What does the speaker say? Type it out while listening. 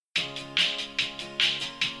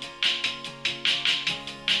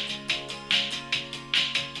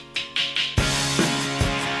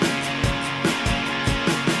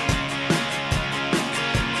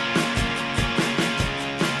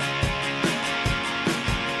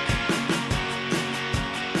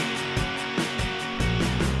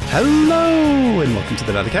Hello, and welcome to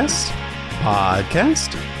the Nauticast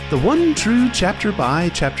podcast, the one true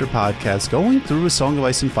chapter-by-chapter podcast going through a Song of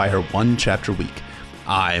Ice and Fire one chapter a week.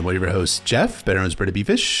 I'm one of your hosts, Jeff, better known as Brady B.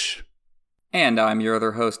 Fish. And I'm your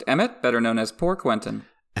other host, Emmett, better known as Poor Quentin.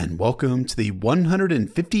 And welcome to the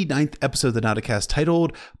 159th episode of the Nauticast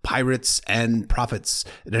titled Pirates and Prophets,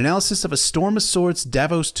 an analysis of A Storm of Swords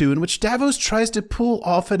Davos 2, in which Davos tries to pull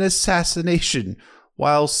off an assassination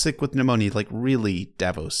while sick with pneumonia. Like, really,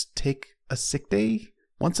 Davos, take a sick day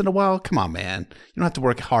once in a while? Come on, man. You don't have to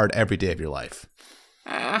work hard every day of your life.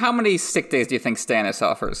 How many sick days do you think Stannis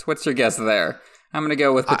offers? What's your guess there? I'm going to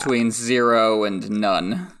go with between 0 and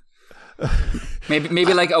none.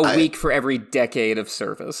 Maybe like a week for every decade of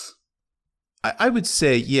service. I would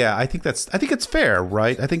say, yeah, I think it's fair,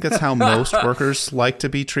 right? I think that's how most workers like to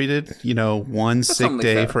be treated. You know, one sick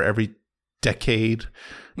day fair for every decade.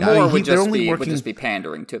 More would just be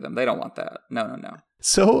pandering to them. They don't want that. No.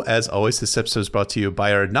 So, as always, this episode is brought to you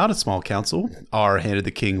by our not a small council, our Hand of the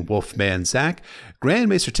King Wolfman Zach, Grand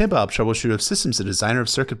Maester Tim Bob, troubleshooter of systems and designer of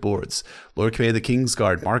circuit boards, Lord Commander of the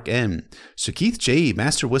Kingsguard Mark M, Sir Keith J,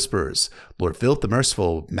 Master Whisperers, Lord Filth the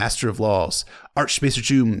Merciful, Master of Laws, Archmaester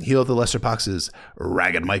June, Heal of the Lesser Poxes,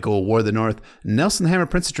 Ragged Michael, War of the North, Nelson Hammer,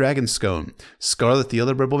 Prince of Dragonscone, Scarlet the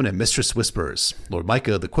Other Red Woman, and Mistress Whispers, Lord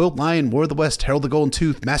Micah, the Quilled Lion, War of the West, Herald the Golden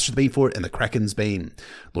Tooth, Master of the Banefort, and the Kraken's Bane,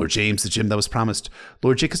 Lord James, the Gem that was promised,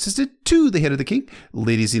 Lord Jake assisted to the Head of the King,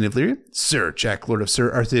 Lady Xena of Lyria, Sir Jack, Lord of Sir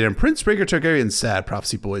Arthur and Prince Rhaegar Targaryen, Sad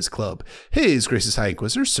Prophecy Boys Club, His Grace's High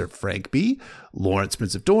Inquisitor, Sir Frank B, Lawrence,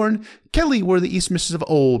 Prince of Dorne, Kelly, War of the East, Mistress of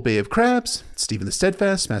Old Bay of Crabs, Stephen the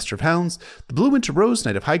Steadfast, Master of Hounds, the Blue Winter Rose,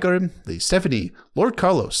 Knight of Highgarden, Lady Stephanie, Lord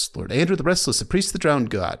Carlos, Lord Andrew the Restless, the Priest of the Drowned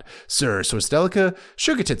God, Sir Sorsdelica,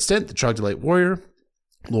 Sugartit Stent, the Trogdolite Warrior,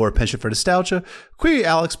 Lord Penchant for Nostalgia, Query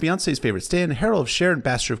Alex, Beyonce's favorite Stan, Herald of Sharon,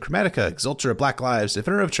 Bastard of Chromatica, Exalter of Black Lives,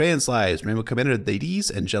 Defender of Trans Lives, Rainbow Commander of the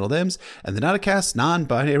Ladies and Gentle Dems, and the Nauticast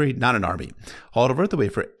non-binary, not an army. Haldover,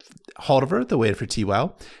 the way for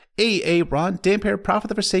T-Wow, A.A. Ron, Dampere, Prophet of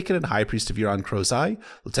the Forsaken, and High Priest of Euron Crowseye,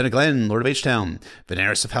 Lieutenant Glenn, Lord of H-Town,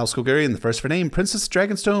 Veneris of House Golgarian, the First for Name, Princess of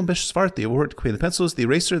Dragonstone, Bishop Svart, the Award, Queen of the Pencils, the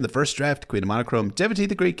Eraser, in the First Draft, Queen of Monochrome, Devotee,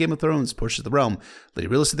 the Great Game of Thrones, Portia of the Realm, Lady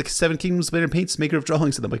Realist of the Seven Kingdoms, Blader Paints, Maker of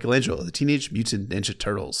Drawings of the Michelangelo, the Teenage Mutant Ninja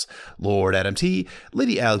Turtles, Lord Adam T,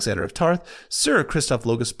 Lady Alexander of Tarth, Sir Christoph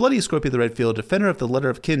Logus, Bloody Scorpio of the Redfield, Defender of the Letter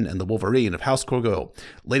of Kin and the Wolverine of House Corgo,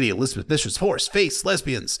 Lady Elizabeth Mistress, Horse, Face,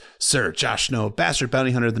 Lesbians, Sir Josh Snow, Bastard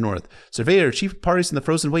Bounty Hunter of the North, Surveyor, Chief of Parties in the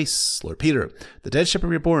Frozen Wastes, Lord Peter, the Dead Shepherd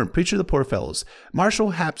Reborn, Preacher of the Poor Fellows,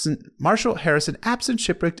 Marshall Harrison, absent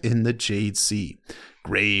shipwrecked in the Jade Sea,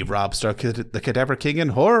 Grave Rob Stark, the Cadaver King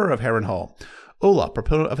and Horror of Harrenhal, Ola,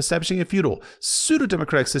 proponent of establishing a feudal,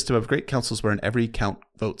 pseudo-democratic system of great councils wherein every count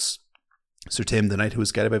votes, Sir Tim, the knight who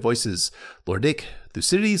was guided by voices, Lord Nick,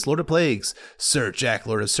 Thucydides, Lord of Plagues, Sir Jack,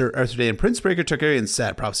 Lord of Sir Arthur Day and Prince Rhaegar Targaryen,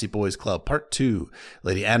 Sad Prophecy Boys Club, Part 2,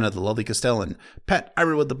 Lady Anna, the Lovely Castellan, Pat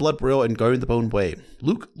Ironwood, the Blood Royal and Guardian of the Bone Way,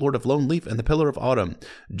 Luke, Lord of Lone Leaf and the Pillar of Autumn,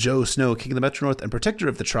 Joe Snow, King of the Metro North and Protector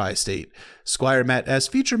of the Tri-State, Squire Matt as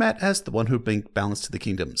Future Matt as the one who brings balance to the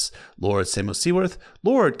kingdoms, Lord Samuel Seaworth,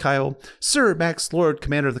 Lord Kyle, Sir Max, Lord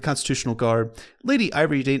Commander of the Constitutional Guard, Lady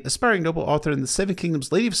Ivory Dane, aspiring noble author in the Seven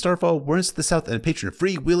Kingdoms, Lady of Starfall, Warrens of the South, and a patron of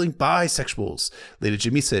free-wheeling bisexuals, Lady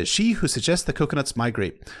Jamisa, she who suggests the coconuts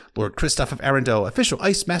migrate, Lord Christoph of Arundel, official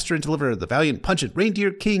ice master and deliverer, the valiant, pungent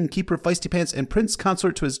reindeer king, keeper of feisty pants, and prince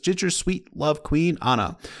consort to his ginger sweet love queen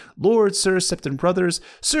Anna, Lord Sir Septon Brothers,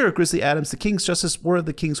 Sir Grizzly Adams, the King's Justice, War of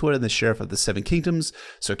the Kingswood, and the Sheriff of the Seven Kingdoms,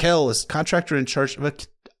 Sir Kell is contractor in charge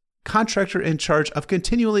of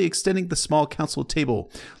continually extending the small council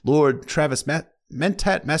table, Lord Travis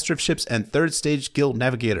Mentat, Master of Ships and Third Stage Guild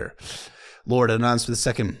Navigator, Lord Anons for the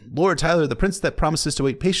Second, Lord Tyler, the prince that promises to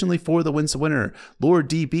wait patiently for the winds of winter, Lord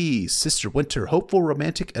D.B., Sister Winter, hopeful,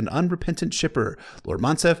 romantic, and unrepentant shipper, Lord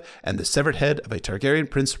Monsef, and the severed head of a Targaryen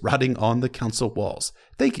prince rotting on the council walls.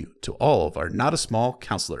 Thank you to all of our not a small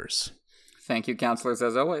counselors. Thank you, counselors,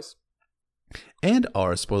 as always. And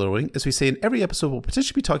our spoiler warning, as we say in every episode, we'll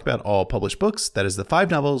potentially be talking about all published books. That is the 5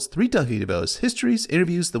 novels, 3 Duncan novellas, histories,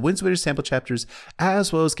 interviews, the Winds of Winter sample chapters,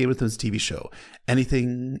 as well as Game of Thrones TV show.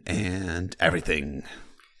 Anything and everything.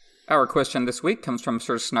 Our question this week comes from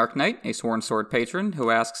Sir Snark Knight, a Sworn Sword patron, who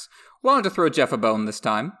asks, wanted to throw Jeff a bone this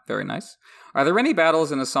time. Very nice. Are there any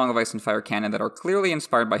battles in the Song of Ice and Fire canon that are clearly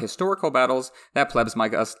inspired by historical battles that plebs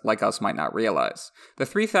like us might not realize? The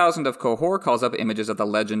 3000 of Qohor calls up images of the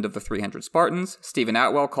legend of the 300 Spartans. Stephen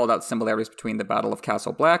Atwell called out similarities between the Battle of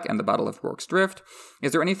Castle Black and the Battle of Rorke's Drift.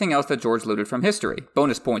 Is there anything else that George looted from history?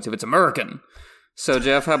 Bonus points if it's American. So,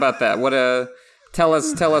 Jeff, how about that? Tell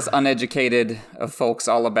us, uneducated folks,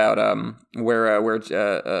 all about where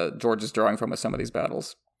George is drawing from with some of these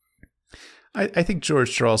battles. I think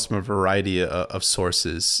George draws from a variety of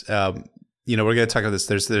sources. We're going to talk about this.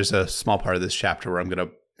 There's a small part of this chapter where I'm going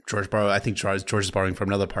to I think George is borrowing from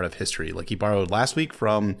another part of history. Like he borrowed last week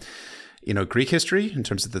from, Greek history in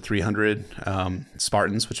terms of the 300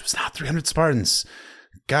 Spartans, which was not 300 Spartans.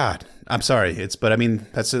 God, I'm sorry.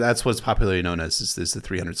 That's what's popularly known as is the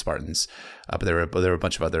 300 Spartans. But there were a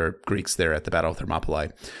bunch of other Greeks there at the Battle of Thermopylae.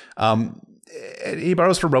 He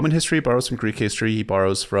borrows from Roman history, he borrows from Greek history, he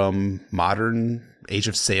borrows from modern Age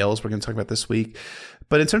of Sails. We're going to talk about this week.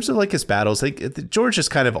 But in terms of like his battles, like George is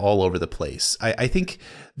kind of all over the place. I think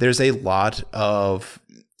there's a lot of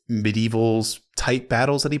medieval type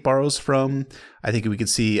battles that he borrows from. I think we could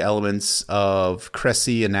see elements of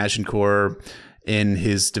Cressy and Agincourt in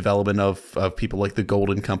his development of people like the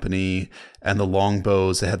Golden Company and the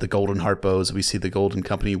longbows that had the golden heart bows. We see the Golden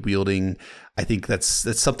Company wielding. I think that's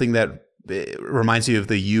something that reminds you of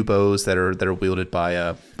the yew bows that are wielded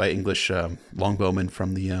by English longbowmen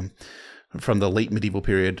from the late medieval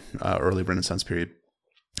period, early Renaissance period.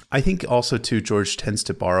 I think also too George tends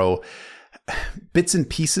to borrow bits and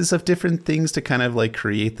pieces of different things to kind of like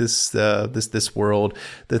create this world.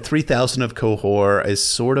 The 3000 of Qohor is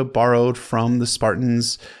sort of borrowed from the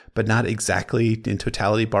Spartans, but not exactly in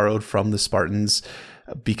totality borrowed from the Spartans,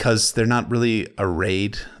 because they're not really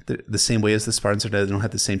arrayed the same way as the Spartans are. They don't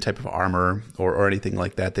have the same type of armor or anything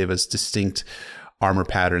like that. They have a distinct armor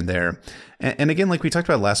pattern there. And again, like we talked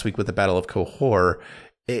about last week with the Battle of Qohor,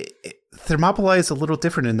 Thermopylae is a little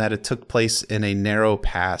different in that it took place in a narrow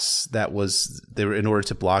pass they were in order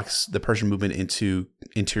to block the Persian movement into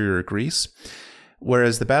interior Greece.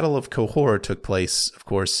 Whereas the Battle of Qohor took place, of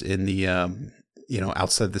course, in the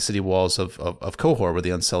outside the city walls of Qohor, where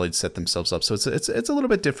the Unsullied set themselves up. So it's a little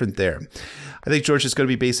bit different there. I think George is going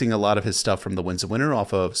to be basing a lot of his stuff from the Winds of Winter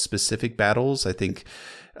off of specific battles. I think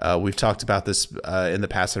we've talked about this in the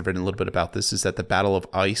past. I've written a little bit about this, is that the Battle of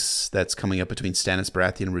Ice that's coming up between Stannis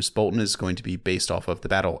Baratheon and Roose Bolton is going to be based off of the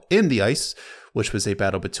Battle in the Ice, which was a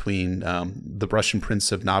battle between the Russian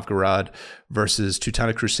Prince of Novgorod versus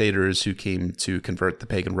Teutonic Crusaders who came to convert the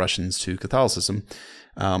pagan Russians to Catholicism,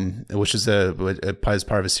 which is as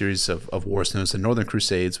part of a series of wars known as the Northern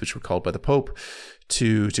Crusades, which were called by the Pope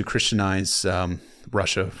to Christianize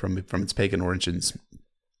Russia from its pagan origins.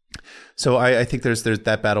 So I think there's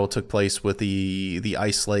that battle took place with the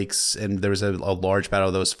Ice Lakes, and there was a large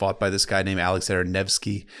battle that was fought by this guy named Alexander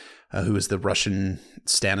Nevsky, who is the Russian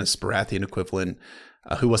Stannis Baratheon equivalent,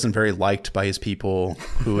 who wasn't very liked by his people,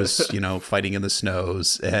 who was fighting in the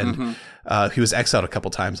snows, and he was exiled a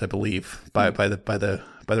couple times, I believe, by the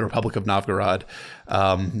Republic of Novgorod.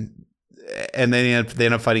 And then they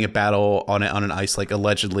end up fighting a battle on an ice lake,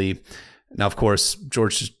 allegedly. Now, of course,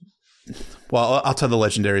 George. Well, I'll tell the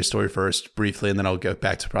legendary story first briefly, and then I'll go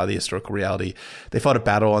back to probably the historical reality. They fought a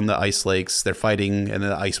battle on the ice lakes. They're fighting, and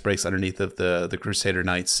the ice breaks underneath of the Crusader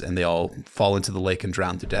Knights, and they all fall into the lake and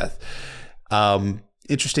drown to death.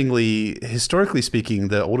 Interestingly, historically speaking,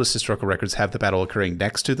 the oldest historical records have the battle occurring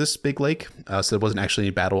next to this big lake. So there wasn't actually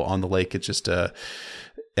any battle on the lake. It just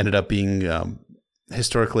ended up being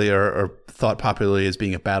historically or thought popularly as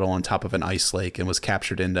being a battle on top of an ice lake, and was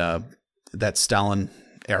captured in that Stalin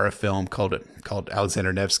era film called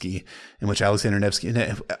Alexander Nevsky, in which Alexander Nevsky,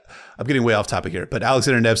 I'm getting way off topic here, but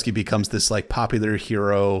Alexander Nevsky becomes this like popular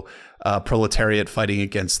hero, proletariat fighting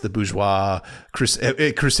against the bourgeois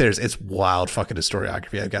crusaders. It's wild fucking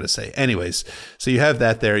historiography, I've got to say. Anyways, so you have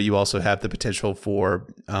that there. You also have the potential for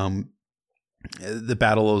the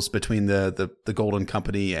battles between the Golden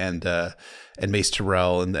Company and Mace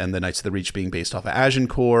Tyrell and the Knights of the Reach being based off of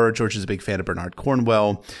Agincourt. George is a big fan of Bernard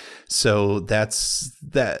Cornwell, so that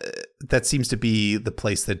seems to be the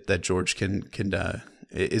place that George can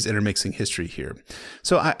is intermixing history here.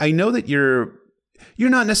 So I know that you're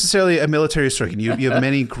not necessarily a military historian. You have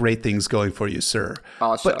many great things going for you, sir.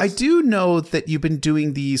 But I do know that you've been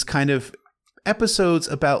doing these kind of episodes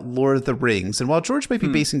about Lord of the Rings, and while George might be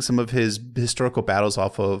basing some of his historical battles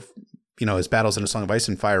off of his battles in A Song of Ice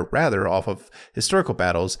and Fire rather off of historical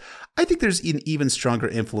battles, I think there's an even stronger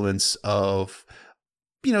influence of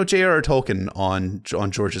J.R.R. Tolkien on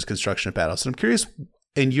George's construction of battles. And I'm curious,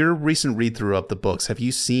 in your recent read through of the books, have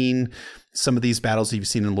you seen some of these battles that you've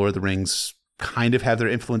seen in Lord of the Rings kind of have their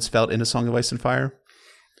influence felt in A Song of Ice and Fire?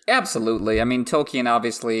 Absolutely. I mean, Tolkien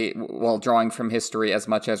obviously, while drawing from history as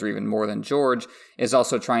much as or even more than George, is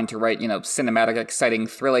also trying to write, cinematic, exciting,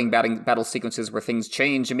 thrilling battle sequences where things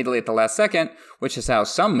change immediately at the last second, which is how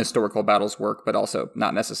some historical battles work, but also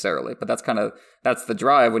not necessarily. But that's the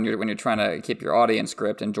drive when you're trying to keep your audience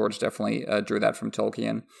gripped, and George definitely drew that from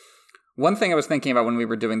Tolkien. One thing I was thinking about when we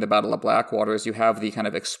were doing the Battle of Blackwater is you have the kind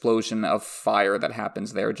of explosion of fire that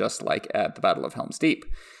happens there, just like at the Battle of Helm's Deep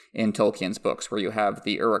in Tolkien's books, where you have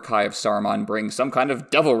the Uruk-hai of Saruman bring some kind of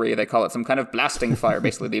devilry, they call it, some kind of blasting fire,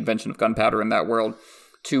 basically the invention of gunpowder in that world,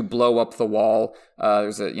 to blow up the wall.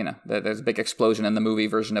 There's a big explosion in the movie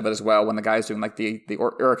version of it as well, when the guy's doing like the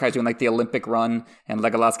Uruk-hai's doing like the Olympic run, and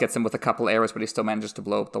Legolas gets him with a couple arrows, but he still manages to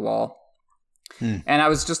blow up the wall. And I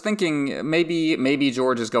was just thinking maybe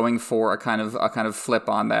George is going for a kind of flip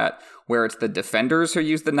on that, where it's the defenders who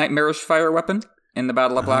use the nightmarish fire weapon in the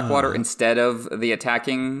Battle of Blackwater instead of the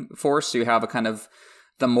attacking force. So you have a kind of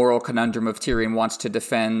the moral conundrum of Tyrion wants to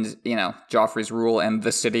defend, Joffrey's rule and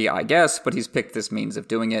the city, I guess, but he's picked this means of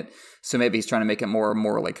doing it. So maybe he's trying to make it more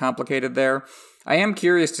morally complicated there. I am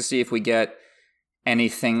curious to see if we get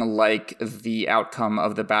anything like the outcome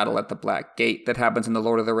of the battle at the Black Gate that happens in the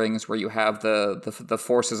Lord of the Rings, where you have the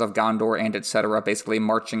forces of Gondor and etc. basically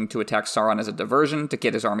marching to attack Sauron as a diversion to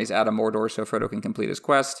get his armies out of Mordor so Frodo can complete his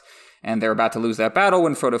quest. And they're about to lose that battle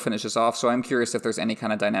when Frodo finishes off. So I'm curious if there's any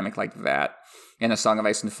kind of dynamic like that in A Song of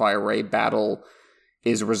Ice and Fire, where a battle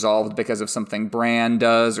is resolved because of something Bran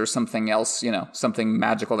does or something else, something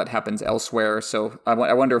magical that happens elsewhere. So I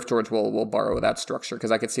wonder if George will borrow that structure,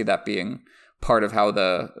 because I could see that being part of how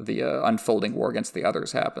the unfolding war against the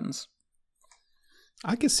others happens.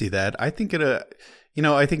 I can see that. I think I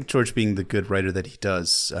think George, being the good writer that he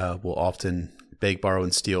does, will often beg, borrow,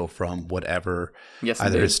 and steal from whatever,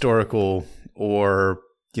 either historical or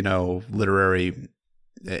literary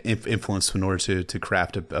influence in order to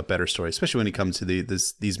craft a better story, especially when it comes to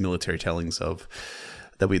these military tellings of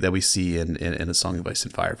that we see in A Song of Ice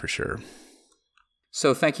and Fire, for sure.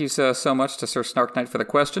 So thank you so much to Sir Snark Knight for the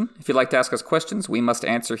question. If you'd like to ask us questions we must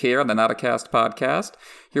answer here on the Notacast podcast,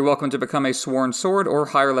 you're welcome to become a Sworn Sword or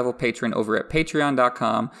higher level patron over at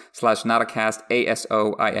patreon.com/Notacast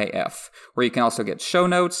ASOIAF, where you can also get show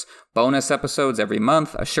notes, bonus episodes every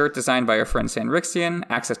month, a shirt designed by our friend Sanrixian,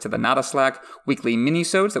 access to the Nota Slack, weekly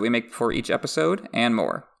mini-sodes that we make before each episode, and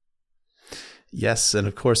more. Yes, and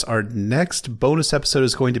of course, our next bonus episode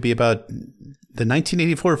is going to be about the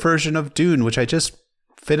 1984 version of Dune, which I just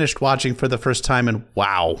finished watching for the first time, and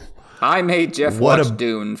wow. I made Jeff watch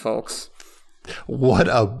Dune, folks. What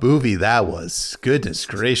a movie that was. Goodness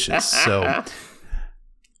gracious. So,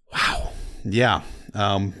 wow. Yeah.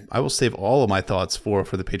 I will save all of my thoughts for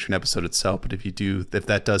the Patreon episode itself, but if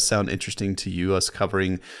that does sound interesting to you, us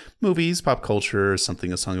covering movies, pop culture,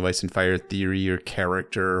 something A Song of Ice and Fire theory or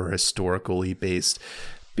character or historically based,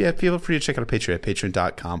 yeah, feel free to check out our Patreon at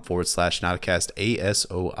patreon.com/Notacast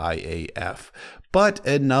ASOIAF. But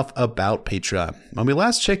enough about Patreon. When we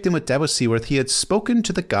last checked in with Davos Seaworth, he had spoken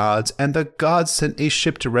to the gods, and the gods sent a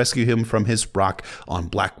ship to rescue him from his rock on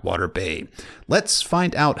Blackwater Bay. Let's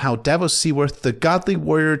find out how Davos Seaworth, the godly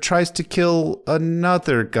warrior, tries to kill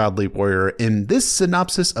another godly warrior in this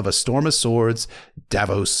synopsis of A Storm of Swords,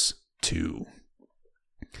 Davos 2.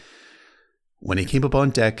 When he came up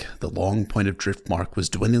on deck, the long point of Driftmark was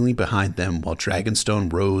dwindling behind them while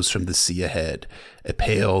Dragonstone rose from the sea ahead. A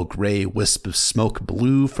pale gray wisp of smoke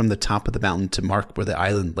blew from the top of the mountain to mark where the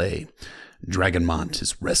island lay. Dragonmont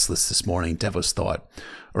is restless this morning, Davos thought,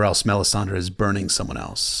 or else Melisandre is burning someone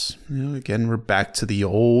else. Again, we're back to the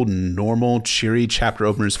old, normal, cheery chapter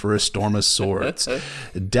openers for A Storm of Swords.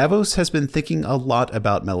 Davos has been thinking a lot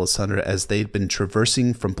about Melisandre as they'd been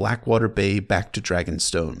traversing from Blackwater Bay back to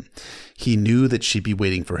Dragonstone. He knew that she'd be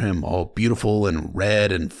waiting for him, all beautiful and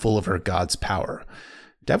red and full of her god's power.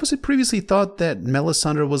 Davos had previously thought that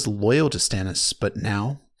Melisandre was loyal to Stannis, but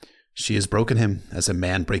now she has broken him as a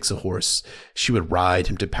man breaks a horse. She would ride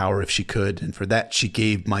him to power if she could, and for that she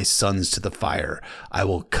gave my sons to the fire. I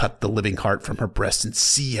will cut the living heart from her breast and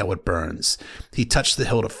see how it burns. He touched the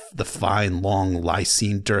hilt of the fine, long,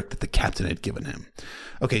 Lysine dirk that the captain had given him.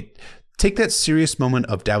 Okay, take that serious moment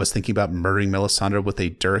of Davos thinking about murdering Melisandre with a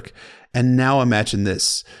dirk, and now imagine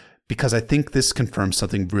this, because I think this confirms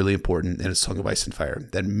something really important in A Song of Ice and Fire,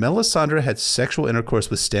 that Melisandre had sexual intercourse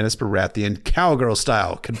with Stannis Baratheon, cowgirl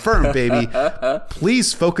style. Confirmed, baby.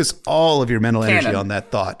 Please focus all of your mental energy on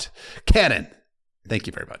that thought. Canon. Thank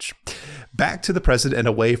you very much. Back to the present and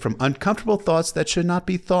away from uncomfortable thoughts that should not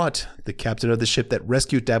be thought. The captain of the ship that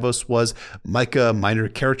rescued Davos was Micah, minor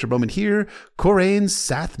character moment here, Corain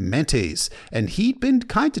Sath Mantes, and he'd been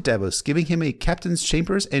kind to Davos, giving him a captain's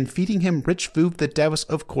chambers and feeding him rich food that Davos,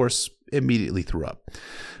 of course, immediately threw up.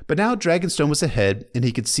 But now Dragonstone was ahead, and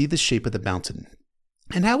he could see the shape of the mountain.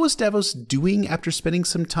 And how was Davos doing after spending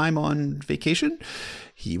some time on vacation?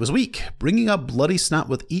 He was weak, bringing up bloody snot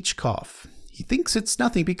with each cough. He thinks it's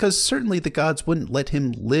nothing because certainly the gods wouldn't let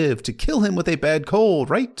him live to kill him with a bad cold,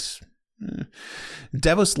 right?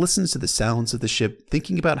 Davos listens to the sounds of the ship,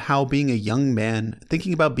 thinking about being a young man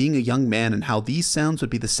and how these sounds would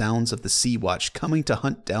be the sounds of the Sea Watch coming to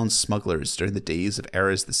hunt down smugglers during the days of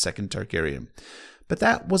Aerys II Targaryen. But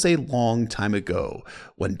that was a long time ago,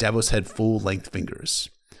 when Davos had full-length fingers.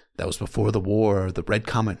 That was before the war, the Red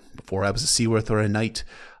Comet, before I was a Seaworth or a knight.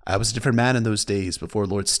 I was a different man in those days, before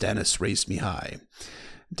Lord Stannis raised me high.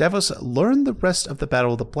 Davos learned the rest of the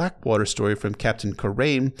Battle of the Blackwater story from Captain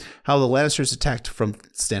Corain, how the Lannisters attacked from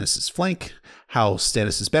Stannis' flank, how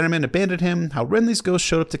Stannis' bannermen abandoned him, how Renly's ghost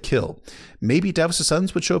showed up to kill. Maybe Davos'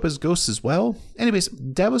 sons would show up as ghosts as well? Anyways,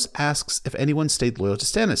 Davos asks if anyone stayed loyal to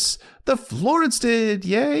Stannis. The Florents did!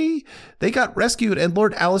 Yay! They got rescued, and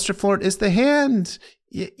Lord Alliser Florent is the Hand!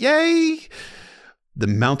 Yay! The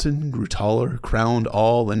mountain grew taller, crowned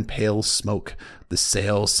all in pale smoke. The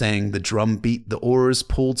sail sang, the drum beat, the oars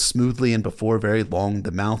pulled smoothly, and before very long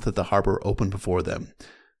the mouth of the harbor opened before them.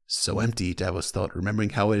 So empty, Davos thought,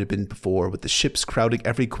 remembering how it had been before, with the ships crowding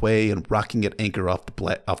every quay and rocking at anchor off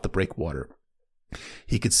the breakwater.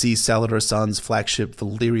 He could see Salladhor Saan's flagship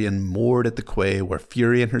Valyrian moored at the quay where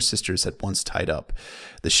Fury and her sisters had once tied up.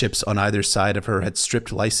 The ships on either side of her had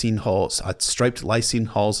striped Lysene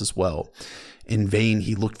hulls as well. In vain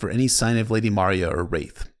he looked for any sign of Lady Marya or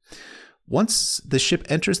Wraith. Once the ship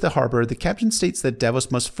enters the harbor, the captain states that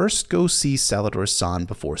Davos must first go see Salladhor Saan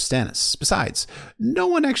before Stannis. Besides, no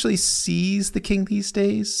one actually sees the king these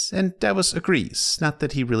days, and Davos agrees, not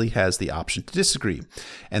that he really has the option to disagree.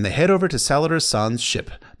 And they head over to Salladhor Saan's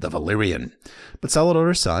ship, the Valyrian. But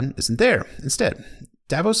Salladhor Saan isn't there. Instead,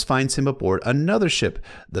 Davos finds him aboard another ship,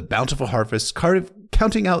 the Bountiful Harvest,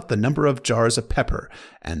 counting out the number of jars of pepper,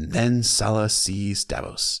 and then Salla sees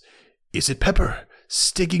Davos. Is it pepper?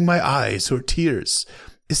 Stinging my eyes or tears?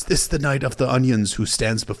 Is this the knight of the onions who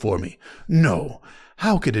stands before me? No.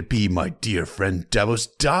 How could it be my dear friend Davos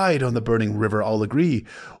died on the burning river, I'll agree.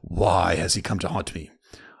 Why has he come to haunt me?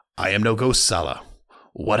 I am no ghost, Salla.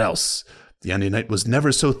 What else? The onion knight was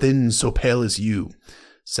never so thin, so pale as you.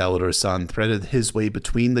 Salladhor Saan threaded his way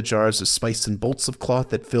between the jars of spice and bolts of cloth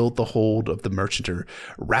that filled the hold of the merchanter,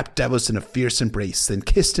 wrapped Davos in a fierce embrace, then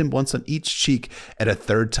kissed him once on each cheek and a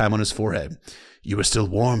third time on his forehead. You are still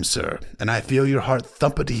warm, sir, and I feel your heart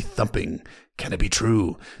thumpity-thumping. Can it be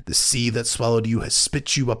true? The sea that swallowed you has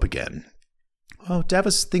spit you up again. Oh,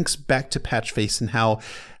 Davos thinks back to Patchface and how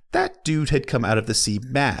that dude had come out of the sea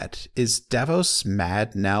mad. Is Davos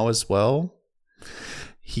mad now as well?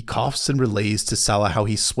 He coughs and relays to Salla how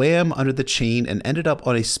he swam under the chain and ended up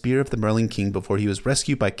on a spear of the Merling King before he was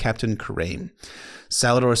rescued by Captain Corain.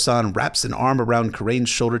 Salladhor Saan wraps an arm around Corain's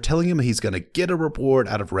shoulder, telling him he's going to get a reward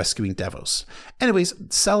out of rescuing Davos. Anyways,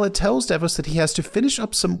 Salla tells Davos that he has to finish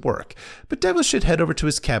up some work, but Davos should head over to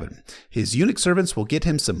his cabin. His eunuch servants will get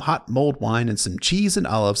him some hot mulled wine and some cheese and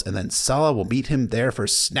olives, and then Salla will meet him there for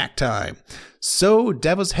snack time. So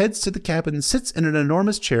Davos heads to the cabin, sits in an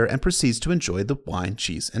enormous chair, and proceeds to enjoy the wine,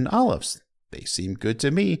 cheese, and olives. They seem good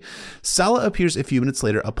to me. Salla appears a few minutes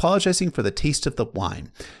later, apologizing for the taste of the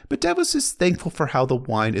wine, but Davos is thankful for how the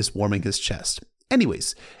wine is warming his chest.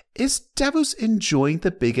 Anyways, is Davos enjoying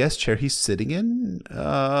the big-ass chair he's sitting in?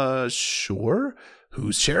 Sure.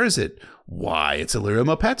 Whose chair is it? Why, it's Illyrio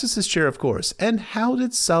Mopatis' chair, of course. And how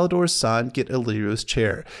did Salladhor Saan get Illyrio's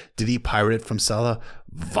chair? Did he pirate it from Salla?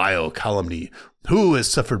 Vile calumny. Who has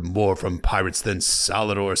suffered more from pirates than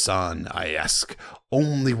Salladhor Saan, I ask?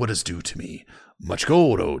 Only what is due to me. Much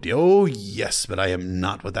gold, oh yes, but I am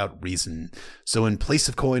not without reason. So in place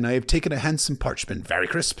of coin, I have taken a handsome parchment, very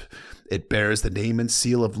crisp. It bears the name and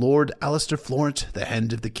seal of Lord Alliser Florent, the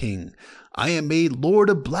Hand of the King. I am made Lord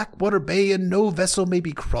of Blackwater Bay, and no vessel may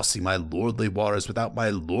be crossing my lordly waters without my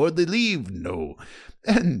lordly leave, no.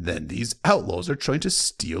 And then these outlaws are trying to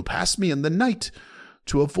steal past me in the night,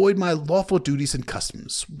 to avoid my lawful duties and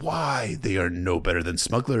customs. Why, they are no better than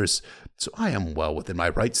smugglers, so I am well within my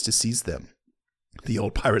rights to seize them. The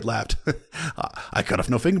old pirate laughed. I cut off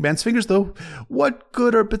no man's fingers, though. What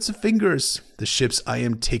good are bits of fingers? The ships I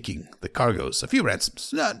am taking, the cargoes, a few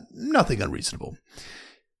ransoms, nothing unreasonable.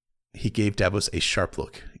 He gave Davos a sharp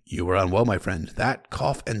look. You are unwell, my friend. That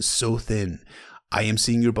cough and so thin. I am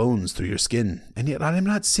seeing your bones through your skin, and yet I am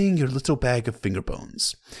not seeing your little bag of finger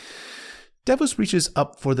bones. Davos reaches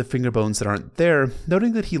up for the finger bones that aren't there,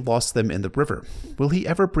 noting that he lost them in the river. Will he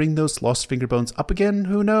ever bring those lost finger bones up again?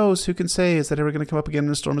 Who knows? Who can say? Is that ever going to come up again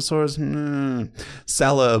in a storm of swords?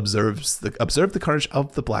 Sala observed the carnage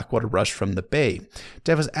of the Blackwater rush from the bay.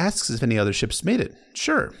 Davos asks if any other ships made it.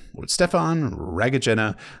 Sure. Lord Stefan,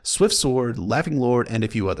 Ragagenna, Swift Sword, Laughing Lord, and a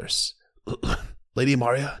few others. Lady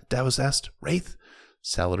Amaria? Davos asked. Wraith?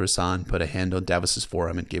 Salladhor Saan put a hand on Davos's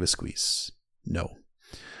forearm and gave a squeeze. No.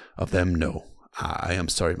 Of them, no. I am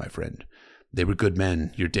sorry, my friend. They were good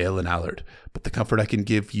men, your Dale and Allard, but there is comfort I can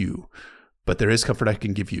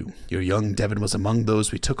give you. Your young Devon was among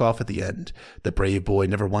those we took off at the end. The brave boy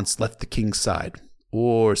never once left the king's side,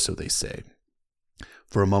 or so they say.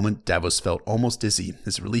 For a moment, Davos felt almost dizzy.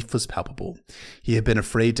 His relief was palpable. He had been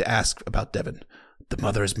afraid to ask about Devon. The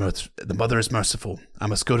mother is merciful. I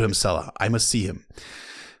must go to him, Sala. I must see him.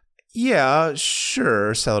 Yeah,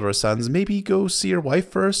 sure, Salladhor Saan. Maybe go see your wife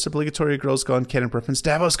first. Obligatory Girls Gone canon preference.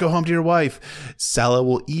 Davos, go home to your wife. Sala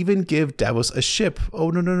will even give Davos a ship.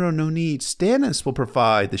 Oh, no need. Stannis will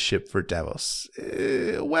provide the ship for Davos.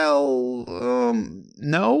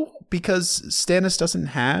 No, because Stannis doesn't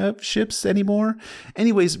have ships anymore.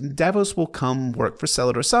 Anyways, Davos will come work for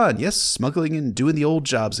Salladhor Saan. Yes, smuggling and doing the old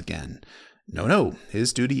jobs again. No,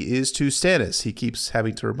 his duty is to Stannis. He keeps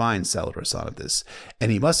having to remind Salladhor Saan of this,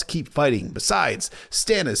 and he must keep fighting. Besides,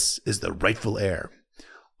 Stannis is the rightful heir.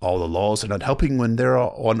 All the laws are not helping when they're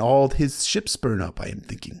on all his ships burn up, I am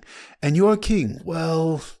thinking. And your king,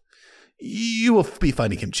 well, you will be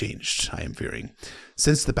finding him changed, I am fearing.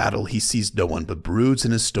 Since the battle, he sees no one but broods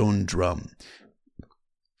in his stone drum.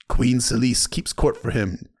 Queen Selyse keeps court for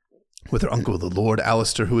him, with her uncle, the Lord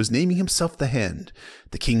Alistair, who is naming himself the Hand.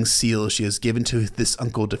 The king's seal she has given to this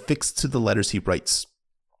uncle to fix to the letters he writes,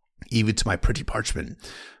 even to my pretty parchment.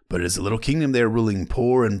 But it is a little kingdom they are ruling,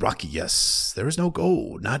 poor and rocky, yes. There is no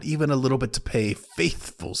gold, not even a little bit to pay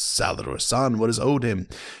faithful Salladhor Saan what is owed him,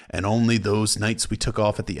 and only those knights we took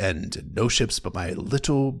off at the end, and no ships but my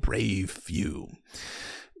little brave few.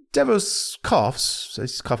 Davos coughs,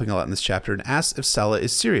 he's coughing a lot in this chapter, and asks if Sala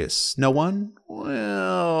is serious. No one?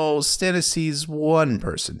 Well, Stannis sees one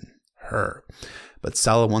person, her. But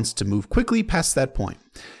Sala wants to move quickly past that point.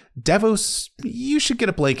 Davos, you should get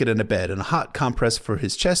a blanket and a bed and a hot compress for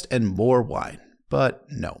his chest and more wine. But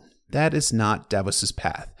no, that is not Davos's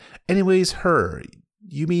path. Anyways, her.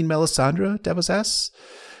 You mean Melisandre? Davos asks.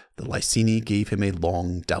 The Lyseni gave him a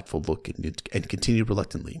long, doubtful look and continued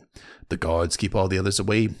reluctantly. The guards keep all the others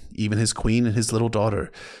away, even his queen and his little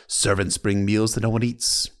daughter. Servants bring meals that no one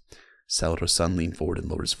eats. Salladhor Saan leaned forward and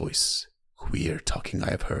lowered his voice. Queer talking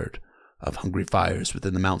I have heard, of hungry fires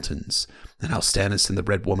within the mountains, and how Stannis and the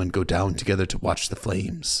Red Woman go down together to watch the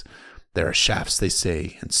flames. There are shafts, they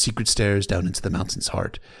say, and secret stairs down into the mountain's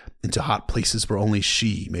heart, into hot places where only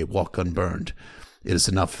she may walk unburned. It is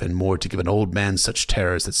enough and more to give an old man such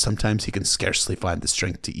terrors that sometimes he can scarcely find the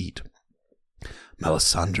strength to eat.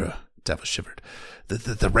 Melisandre, Davos shivered.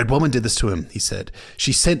 The Red Woman did this to him, he said.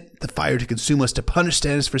 She sent the fire to consume us, to punish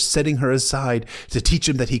Stannis for setting her aside, to teach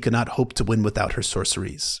him that he could not hope to win without her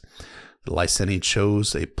sorceries. The Lyseni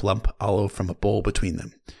chose a plump olive from a bowl between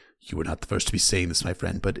them. You were not the first to be saying this, my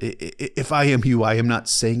friend, but if I am you, I am not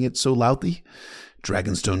saying it so loudly.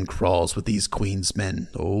 Dragonstone crawls with these queen's men.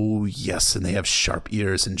 Oh, yes, and they have sharp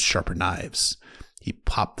ears and sharper knives. He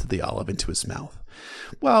popped the olive into his mouth.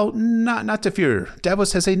 Well, not to fear.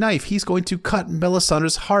 Davos has a knife. He's going to cut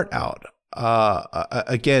Melisandre's heart out.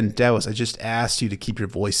 Again, Davos, I just asked you to keep your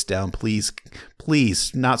voice down, please.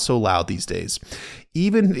 Please, not so loud these days.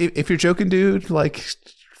 Even if you're joking, dude,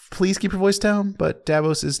 please keep your voice down. But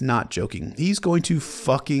Davos is not joking. He's going to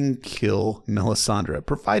fucking kill Melisandre,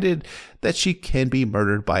 provided that she can be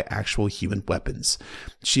murdered by actual human weapons.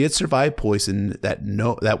 She had survived poison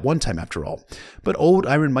that one time after all. But old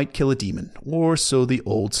iron might kill a demon, or so the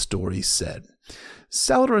old story said.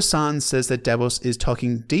 Salladhor Saan says that Davos is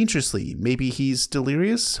talking dangerously. Maybe he's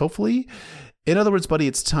delirious, hopefully. In other words, buddy,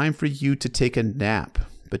 it's time for you to take a nap.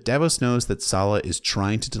 But Davos knows that Sala is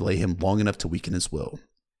trying to delay him long enough to weaken his will.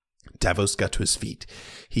 Davos got to his feet.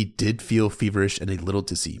 He did feel feverish and a little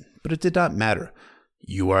dizzy, but it did not matter.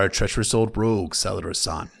 You are a treacherous old rogue, Salladhor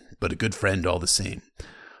Saan, but a good friend all the same.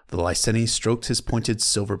 The Lyseni stroked his pointed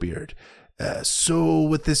silver beard. So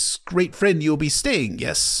with this great friend you'll be staying,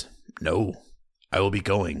 yes? No, I will be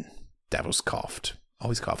going. Davos coughed.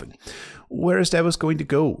 Always coughing. Where is Davos going to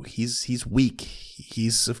go? He's weak.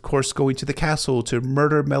 He's, of course, going to the castle to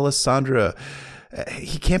murder Melisandre.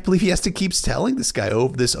 He can't believe he has to keep telling this guy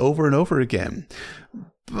over and over again.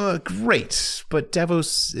 Great, but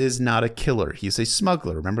Davos is not a killer. He's a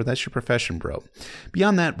smuggler. Remember, that's your profession, bro.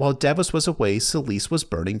 Beyond that, while Davos was away, Selyse was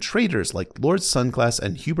burning traitors like Lord Sunglass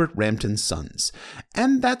and Hubert Ramton's sons.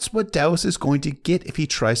 And that's what Davos is going to get if he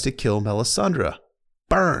tries to kill Melisandre.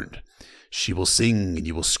 Burned. She will sing, and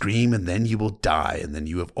you will scream, and then you will die, and then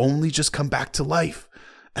you have only just come back to life.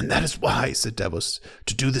 And that is why, said Davos,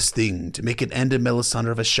 to do this thing, to make an end of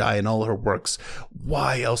Melisandre Vashai and all her works.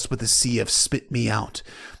 Why else would the sea have spit me out?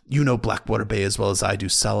 You know Blackwater Bay as well as I do,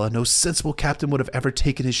 Sala. No sensible captain would have ever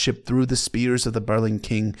taken his ship through the spears of the Burling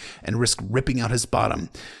King and risked ripping out his bottom.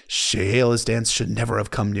 Shayla's dance should never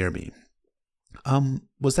have come near me.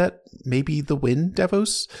 Was that maybe the wind,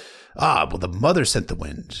 Davos? Well, the mother sent the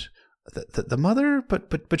wind. The mother?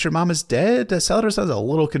 But your mom is dead? Salladhor sounds a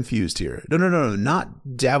little confused here. No,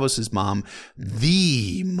 not Davos's mom.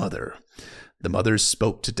 The mother. The mother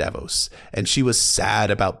spoke to Davos, and she was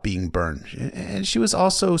sad about being burned. And she was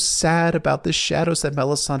also sad about the shadows that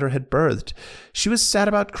Melisandre had birthed. She was sad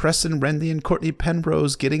about Cresson Renly and Courtney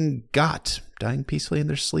Penrose getting got, dying peacefully in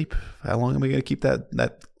their sleep. How long am I going to keep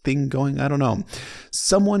that thing going? I don't know.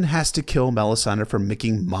 Someone has to kill Melisandre for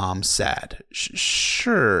making mom sad.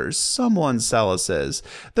 Sure, someone, Sala says.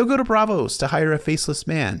 They'll go to Braavos to hire a faceless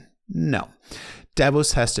man. No.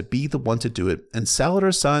 Davos has to be the one to do it, and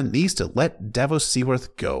Salladhor Saan needs to let Davos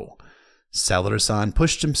Seaworth go. Salladhor Saan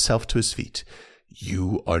pushed himself to his feet.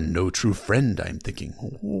 You are no true friend, I'm thinking.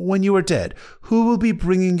 When you are dead, who will be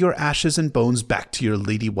bringing your ashes and bones back to your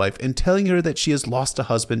lady wife and telling her that she has lost a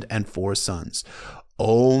husband and 4 sons?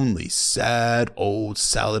 Only sad old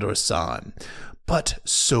Salladhor Saan. But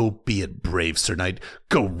so be it, brave Sir Knight.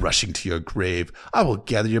 Go rushing to your grave. I will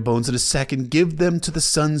gather your bones in a sack and give them to the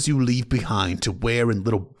sons you leave behind to wear in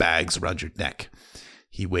little bags around your neck.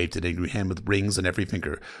 He waved an angry hand with rings on every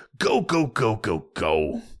finger. Go, go, go, go,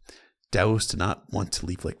 go. Davos did not want to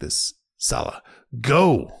leave like this. Sala,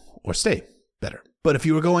 go, or stay, better. But if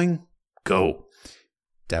you were going, go.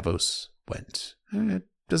 Davos went. It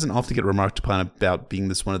doesn't often get remarked upon about being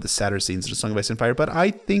this one of the sadder scenes in A Song of Ice and Fire, but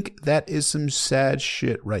I think that is some sad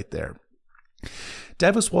shit right there.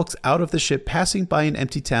 Davos walks out of the ship, passing by an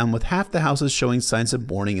empty town with half the houses showing signs of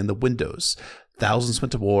mourning in the windows. Thousands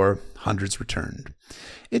went to war, hundreds returned.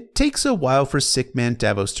 It takes a while for sick man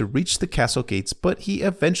Davos to reach the castle gates, but he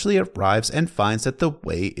eventually arrives and finds that the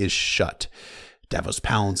way is shut. Davos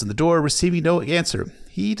pounds on the door, receiving no answer.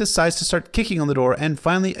 He decides to start kicking on the door, and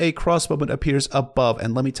finally a crossbowman appears above.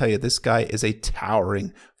 And let me tell you, this guy is a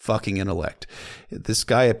towering fucking intellect. This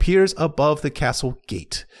guy appears above the castle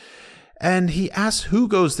gate. And he asks who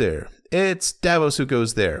goes there. It's Davos who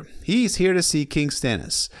goes there. He's here to see King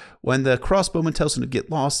Stannis. When the crossbowman tells him to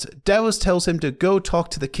get lost, Davos tells him to go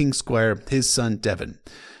talk to the King's squire, his son Devon.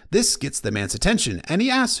 This gets the man's attention, and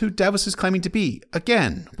he asks who Davos is claiming to be.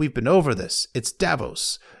 Again, we've been over this. It's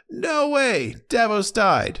Davos. No way! Davos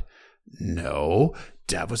died. No,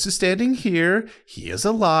 Davos is standing here. He is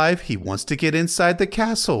alive. He wants to get inside the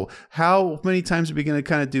castle. How many times are we going to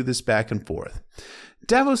kind of do this back and forth?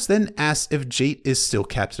 Davos then asks if Jaet is still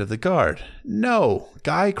captain of the guard. No,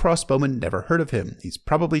 Guy Crossbowman never heard of him. He's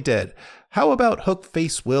probably dead. How about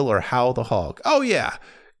Hookface Will or Howl the Hog? Oh yeah,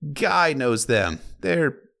 Guy knows them.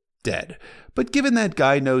 They're dead. But given that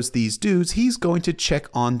Guy knows these dudes, he's going to check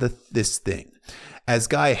on this thing. As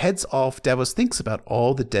Guy heads off, Davos thinks about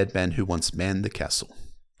all the dead men who once manned the castle.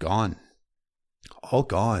 Gone. All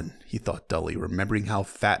gone, he thought dully, remembering how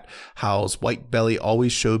fat Howl's white belly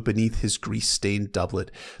always showed beneath his grease-stained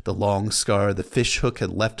doublet, the long scar the fish hook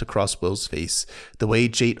had left across Will's face, the way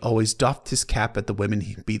Jaet always doffed his cap at the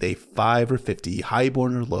women, be they 5 or 50,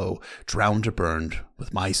 highborn or low, drowned or burned,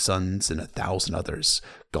 with my sons and 1,000 others,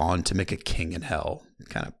 gone to make a king in hell.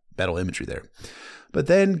 Kind of metal imagery there. But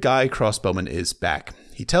then Guy Crossbowman is back.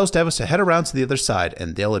 He tells Davos to head around to the other side,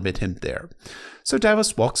 and they'll admit him there. So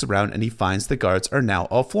Davos walks around, and he finds the guards are now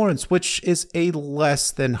all Florence, which is a less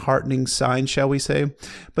than heartening sign, shall we say.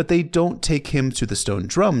 But they don't take him to the Stone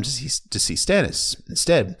Drum to see Stannis.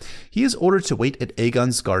 Instead, he is ordered to wait at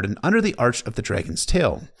Aegon's garden under the arch of the Dragon's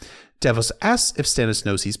Tail. Davos asks if Stannis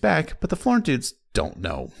knows he's back, but the Florent dudes don't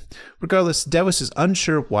know. Regardless, Davos is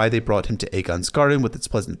unsure why they brought him to Aegon's garden with its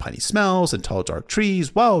pleasant piney smells and tall dark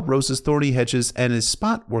trees, wild roses, thorny hedges, and a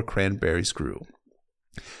spot where cranberries grew.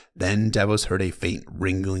 Then Davos heard a faint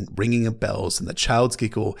ringing of bells and the child's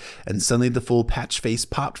giggle, and suddenly the full patch face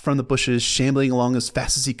popped from the bushes, shambling along as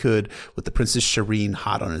fast as he could, with the Princess Shireen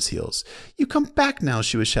hot on his heels. "You come back now,"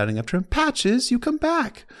 she was shouting after him. "Patches, you come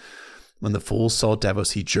back." When the fool saw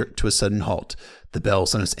Davos, he jerked to a sudden halt. The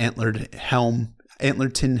bells on his antlered helm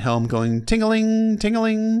antlered tin helm going ting-a-ling,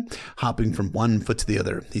 ting-a-ling, hopping from one foot to the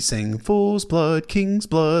other. He sang, "Fool's blood, king's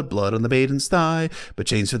blood, blood on the maiden's thigh, but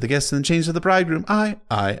chains for the guests and chains for the bridegroom,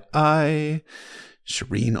 I.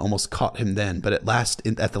 Shireen almost caught him then, but at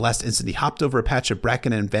the last instant he hopped over a patch of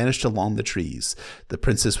bracken and vanished along the trees. The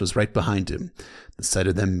princess was right behind him. The sight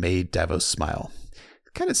of them made Davos smile.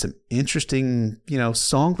 Kind of some interesting,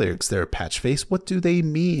 song lyrics there, Patchface. What do they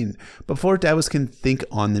mean? Before Davos can think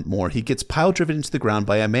on it more, he gets pile-driven into the ground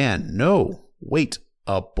by a man. No, wait.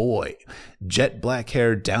 A boy. Jet black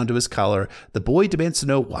hair down to his collar. The boy demands to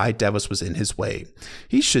know why Davos was in his way.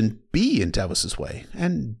 He shouldn't be in Davos's way.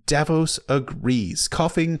 And Davos agrees,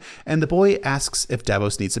 coughing, and the boy asks if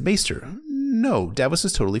Davos needs a maester. No, Davos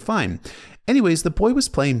is totally fine. Anyways, the boy was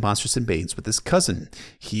playing Monsters and Banes with his cousin.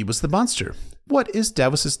 He was the monster. What is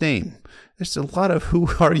Davos's name? There's a lot of "who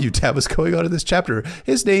are you, Davos" going on in this chapter.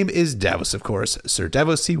 His name is Davos, of course, Sir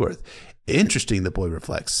Davos Seaworth. Interesting, the boy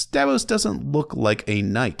reflects. Davos doesn't look like a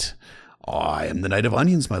knight. I am the Knight of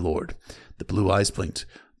Onions, my lord. The blue eyes blinked.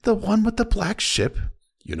 The one with the black ship?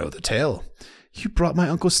 You know the tale. You brought my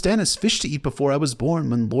Uncle Stannis fish to eat before I was born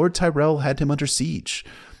when Lord Tyrell had him under siege.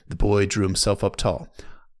 The boy drew himself up tall.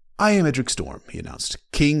 I am Edric Storm, he announced,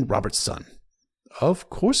 King Robert's son.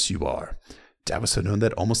 Of course you are. Davos had known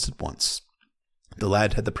that almost at once. The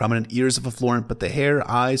lad had the prominent ears of a Florent, but the hair,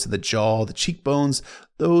 eyes, and the jaw, the cheekbones,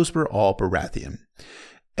 those were all Baratheon.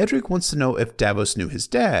 Edric wants to know if Davos knew his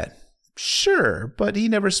dad. Sure, but he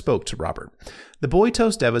never spoke to Robert. The boy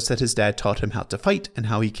tells Davos that his dad taught him how to fight and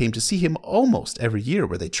how he came to see him almost every year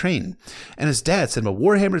where they train. And his dad sent him a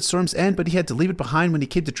warhammer at Storm's End, but he had to leave it behind when he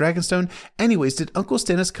came to Dragonstone. Anyways, did Uncle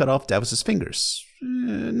Stannis cut off Davos's fingers?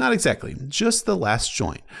 Not exactly. Just the last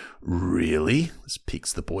joint. Really? This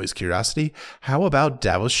piques the boy's curiosity. How about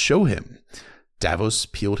Davos show him? Davos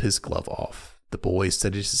peeled his glove off. The boy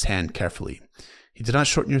studied his hand carefully. He did not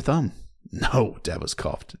shorten your thumb. No, Davos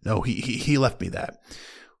coughed. No, he left me that.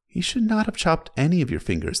 He should not have chopped any of your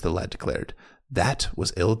fingers, the lad declared. That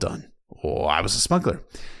was ill done. Oh, I was a smuggler.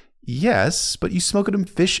 Yes, but you smuggled him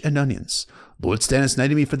fish and onions. Lord Stannis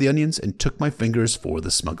knighted me for the onions and took my fingers for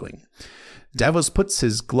the smuggling. Davos puts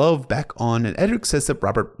his glove back on, and Edric says that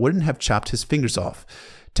Robert wouldn't have chopped his fingers off.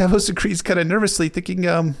 Davos agrees kind of nervously, thinking,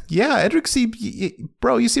 yeah, Edric,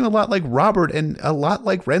 bro, you seem a lot like Robert and a lot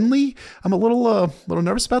like Renly. I'm a little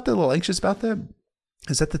nervous about that, a little anxious about that.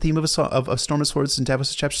 Is that the theme of Storm of Swords in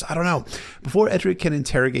Davos' chapters? I don't know. Before Edric can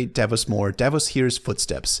interrogate Davos more, Davos hears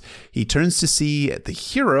footsteps. He turns to see the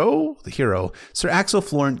hero, Sir Axel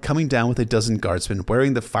Florent, coming down with a dozen guardsmen,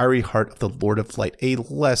 wearing the fiery heart of the Lord of Light, a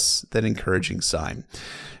less than encouraging sign.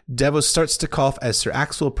 Davos starts to cough as Sir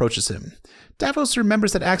Axel approaches him. Davos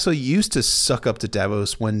remembers that Axel used to suck up to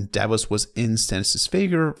Davos when Davos was in Stannis'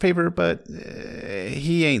 favor, but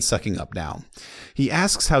he ain't sucking up now. He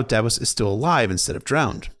asks how Davos is still alive instead of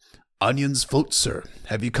drowned. Onions float, sir.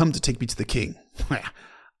 Have you come to take me to the king?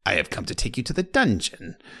 I have come to take you to the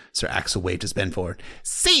dungeon. Sir Axel waved his men forward.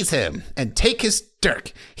 Seize him and take his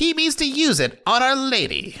dirk. He means to use it on Our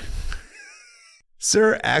Lady.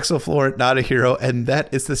 Sir Axel Florent, not a hero, and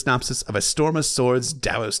that is the synopsis of A Storm of Swords,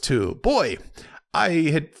 Davos 2. Boy, I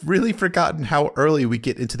had really forgotten how early we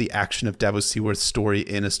get into the action of Davos Seaworth's story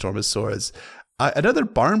in A Storm of Swords. Another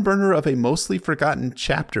barn burner of a mostly forgotten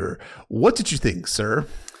chapter. What did you think, sir?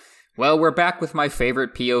 Well, we're back with my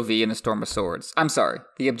favorite POV in A Storm of Swords. I'm sorry,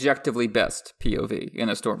 the objectively best POV in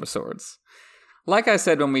A Storm of Swords. Like I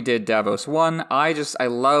said when we did Davos 1, I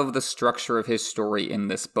love the structure of his story in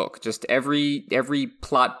this book. Just every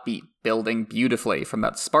plot beat building beautifully from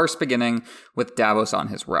that sparse beginning with Davos on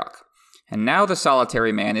his rock. And now the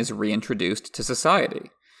solitary man is reintroduced to society.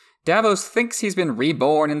 Davos thinks he's been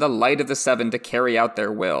reborn in the light of the Seven to carry out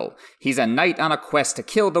their will. He's a knight on a quest to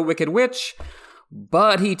kill the Wicked Witch,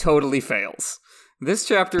 but he totally fails. This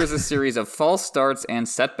chapter is a series of false starts and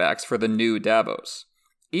setbacks for the new Davos.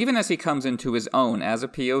 Even as he comes into his own as a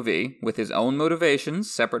POV, with his own motivations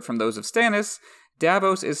separate from those of Stannis,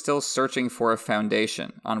 Davos is still searching for a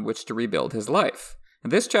foundation on which to rebuild his life.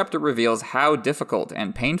 This chapter reveals how difficult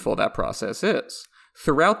and painful that process is.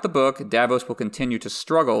 Throughout the book, Davos will continue to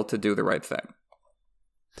struggle to do the right thing.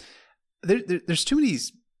 There's too many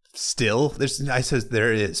still.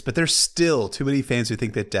 There is, but there's still too many fans who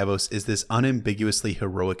think that Davos is this unambiguously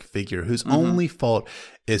heroic figure whose only fault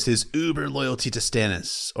is his uber loyalty to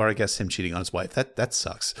Stannis, or I guess him cheating on his wife. That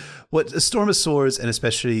sucks. What A Storm of Swords, and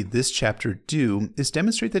especially this chapter, do is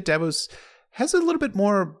demonstrate that Davos has a little bit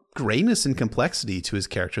more grayness and complexity to his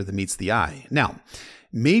character than meets the eye. Now,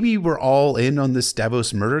 maybe we're all in on this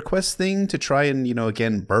Davos murder quest thing to try and,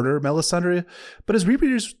 again, murder Melisandre. But as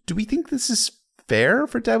rereaders, do we think this is fair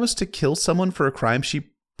for Davos to kill someone for a crime she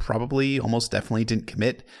probably almost definitely didn't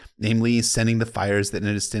commit, namely sending the fires that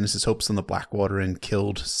ended Stannis' hopes on the Blackwater and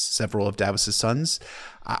killed several of Davos' sons?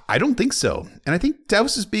 I don't think so. And I think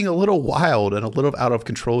Davos is being a little wild and a little out of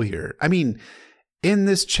control here. I mean, in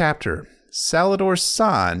this chapter, Salladhor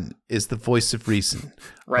Saan is the voice of reason.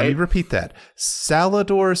 Right. Let me repeat that.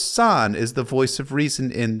 Salladhor Saan is the voice of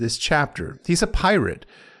reason in this chapter. He's a pirate.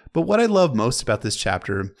 But what I love most about this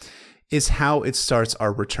chapter is how it starts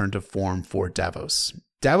our return to form for Davos.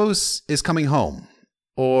 Davos is coming home,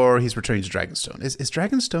 or he's returning to Dragonstone. Is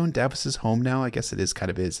Dragonstone Davos's home now? I guess it is,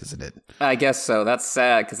 kind of is, isn't it? I guess so. That's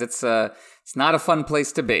sad, because it's not a fun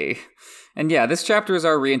place to be. And yeah, this chapter is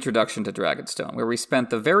our reintroduction to Dragonstone, where we spent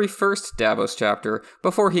the very first Davos chapter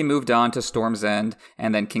before he moved on to Storm's End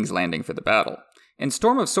and then King's Landing for the battle. In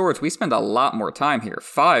Storm of Swords, we spend a lot more time here,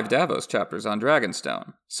 5 Davos chapters on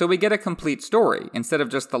Dragonstone. So we get a complete story, instead of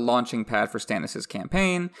just the launching pad for Stannis'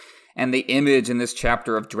 campaign, and the image in this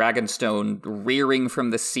chapter of Dragonstone rearing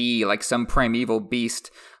from the sea like some primeval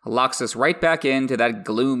beast locks us right back into that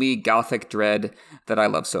gloomy gothic dread that I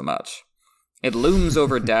love so much. It looms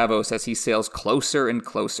over Davos as he sails closer and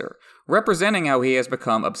closer, representing how he has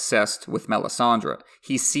become obsessed with Melisandre.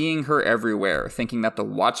 He's seeing her everywhere, thinking that the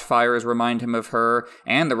watchfires remind him of her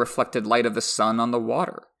and the reflected light of the sun on the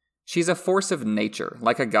water. She's a force of nature,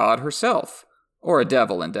 like a god herself, or a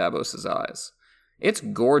devil in Davos' eyes. It's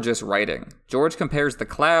gorgeous writing. George compares the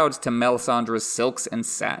clouds to Melisandre's silks and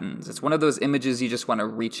satins. It's one of those images you just want to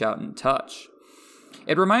reach out and touch.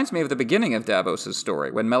 It reminds me of the beginning of Davos'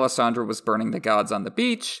 story, when Melisandre was burning the gods on the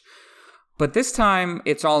beach, but this time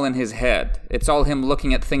it's all in his head. It's all him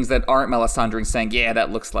looking at things that aren't Melisandre and saying, yeah,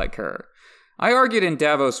 that looks like her. I argued in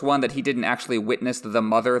Davos 1 that he didn't actually witness the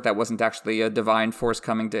mother, that wasn't actually a divine force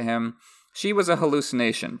coming to him. She was a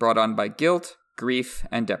hallucination brought on by guilt, grief,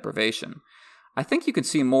 and deprivation. I think you could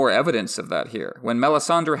see more evidence of that here, when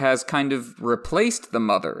Melisandre has kind of replaced the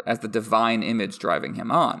mother as the divine image driving him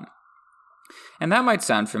on. And that might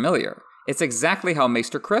sound familiar. It's exactly how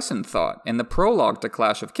Maester Cressen thought in the prologue to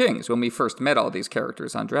Clash of Kings when we first met all these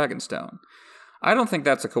characters on Dragonstone. I don't think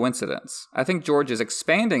that's a coincidence. I think George is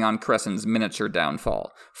expanding on Cressen's miniature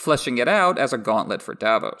downfall, fleshing it out as a gauntlet for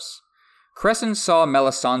Davos. Cressen saw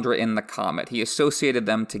Melisandre in the comet, he associated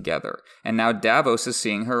them together, and now Davos is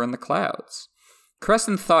seeing her in the clouds.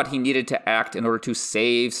 Cressen thought he needed to act in order to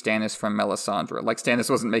save Stannis from Melisandre, like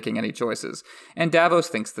Stannis wasn't making any choices, and Davos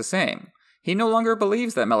thinks the same. He no longer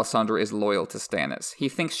believes that Melisandre is loyal to Stannis. He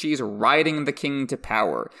thinks she's riding the king to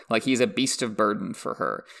power, like he's a beast of burden for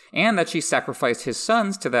her, and that she sacrificed his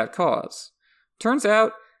sons to that cause. Turns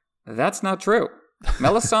out, that's not true.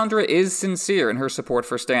 Melisandre is sincere in her support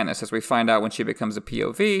for Stannis, as we find out when she becomes a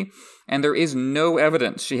POV, and there is no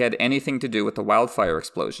evidence she had anything to do with the wildfire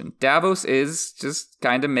explosion. Davos is just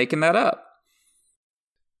kind of making that up.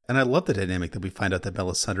 And I love the dynamic that we find out that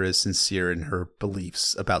Melisandre is sincere in her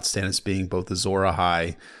beliefs about Stannis being both Azor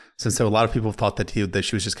Ahai, since a lot of people thought that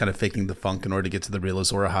she was just kind of faking the funk in order to get to the real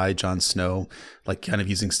Azor Ahai, Jon Snow, like kind of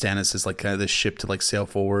using Stannis as like kind of this ship to like sail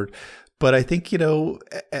forward. But I think,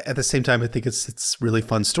 at the same time, I think it's really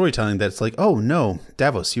fun storytelling that it's like, oh no,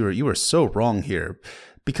 Davos, you were so wrong here.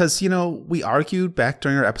 Because, we argued back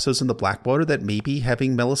during our episodes in the Blackwater that maybe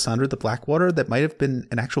having Melisandre the Blackwater, that might have been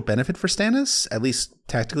an actual benefit for Stannis, at least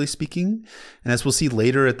tactically speaking. And as we'll see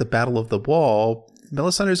later at the Battle of the Wall,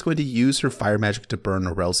 Melisandre is going to use her fire magic to burn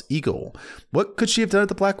Orell's eagle. What could she have done at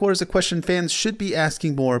the Blackwater is a question fans should be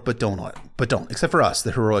asking more, but don't, except for us,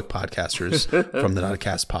 the heroic podcasters from the Not a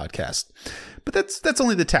Cast podcast. But that's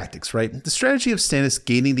only the tactics, right? The strategy of Stannis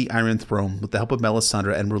gaining the Iron Throne with the help of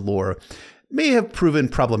Melisandre and R'hllor may have proven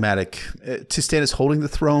problematic to Stannis holding the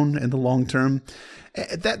throne in the long term.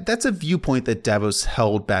 That's a viewpoint that Davos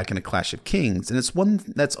held back in A Clash of Kings, and it's one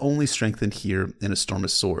that's only strengthened here in A Storm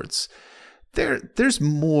of Swords. There's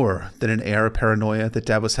more than an air of paranoia that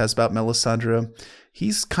Davos has about Melisandre.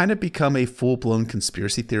 He's kind of become a full-blown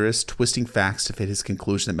conspiracy theorist, twisting facts to fit his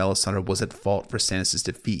conclusion that Melisandre was at fault for Stannis'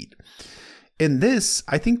 defeat. In this,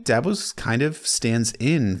 I think Davos kind of stands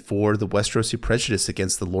in for the Westerosi prejudice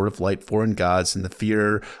against the Lord of Light foreign gods and the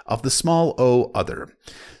fear of the small O other.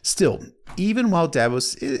 Still, even while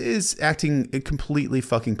Davos is acting completely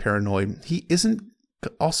fucking paranoid, he isn't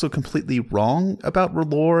also completely wrong about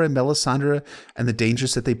R'hllor and Melisandre and the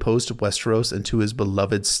dangers that they pose to Westeros and to his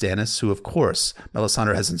beloved Stannis, who, of course,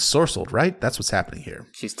 Melisandre has ensorcelled, right? That's what's happening here.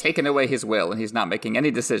 She's taken away his will, and he's not making any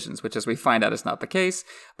decisions, which, as we find out, is not the case.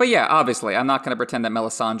 But yeah, obviously, I'm not going to pretend that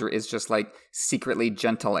Melisandre is just, secretly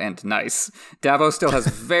gentle and nice. Davos still has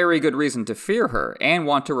very good reason to fear her and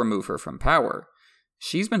want to remove her from power.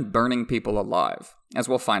 She's been burning people alive. As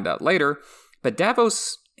we'll find out later, But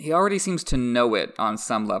Davos, he already seems to know it on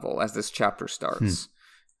some level as this chapter starts.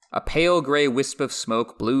 A pale gray wisp of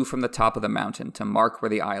smoke blew from the top of the mountain to mark where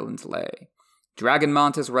the island lay.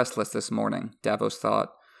 Dragonmont is restless this morning, Davos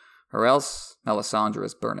thought, or else Melisandre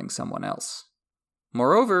is burning someone else.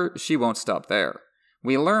 Moreover, she won't stop there.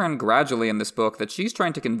 We learn gradually in this book that she's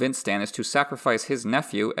trying to convince Stannis to sacrifice his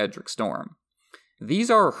nephew, Edric Storm. These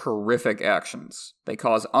are horrific actions. They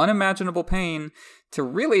cause unimaginable pain to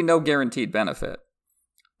really no guaranteed benefit.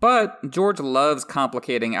 But George loves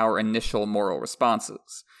complicating our initial moral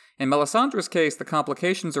responses. In Melisandre's case, the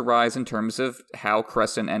complications arise in terms of how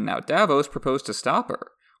Cresson and now Davos propose to stop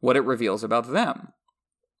her, what it reveals about them.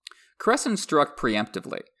 Cresson struck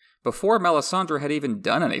preemptively, before Melisandre had even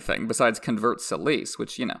done anything besides convert Selyse,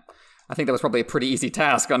 which, I think that was probably a pretty easy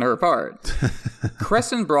task on her part.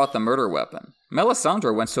 Cresson brought the murder weapon.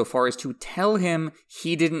 Melisandre went so far as to tell him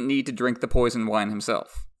he didn't need to drink the poison wine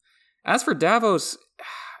himself. As for Davos,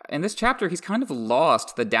 in this chapter, he's kind of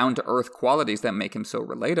lost the down-to-earth qualities that make him so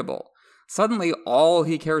relatable. Suddenly, all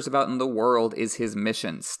he cares about in the world is his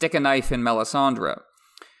mission, stick a knife in Melisandre.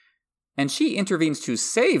 And she intervenes to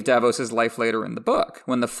save Davos' life later in the book,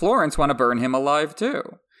 when the Florents want to burn him alive too.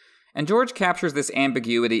 And George captures this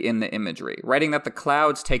ambiguity in the imagery, writing that the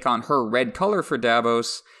clouds take on her red color for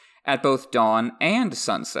Davos at both dawn and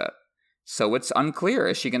sunset. So it's unclear,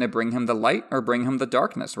 is she going to bring him the light or bring him the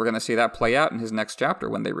darkness? We're going to see that play out in his next chapter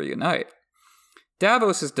when they reunite.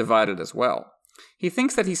 Davos is divided as well. He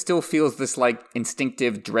thinks that he still feels this,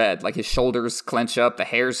 instinctive dread, like his shoulders clench up, the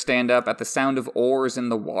hairs stand up at the sound of oars in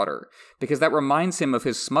the water, because that reminds him of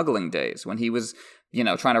his smuggling days, when he was,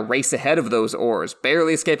 trying to race ahead of those oars,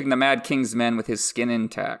 barely escaping the Mad King's men with his skin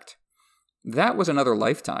intact. That was another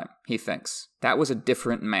lifetime, he thinks. That was a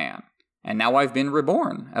different man. And now I've been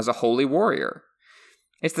reborn as a holy warrior.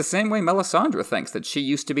 It's the same way Melisandre thinks that she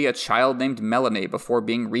used to be a child named Melanie before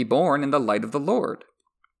being reborn in the light of the Lord.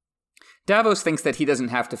 Davos thinks that he doesn't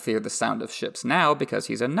have to fear the sound of ships now because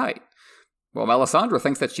he's a knight. Well, Melisandre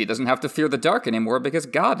thinks that she doesn't have to fear the dark anymore because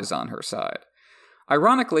God is on her side.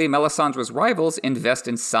 Ironically, Melisandre's rivals invest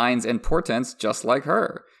in signs and portents just like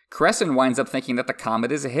her. Cresson winds up thinking that the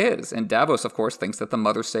comet is his, and Davos, of course, thinks that the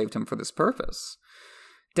mother saved him for this purpose.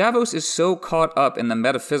 Davos is so caught up in the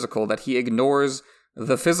metaphysical that he ignores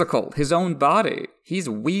the physical, his own body. He's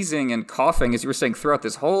wheezing and coughing, as you were saying, throughout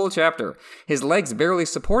this whole chapter. His legs barely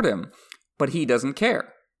support him, but he doesn't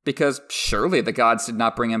care. Because surely the gods did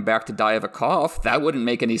not bring him back to die of a cough. That wouldn't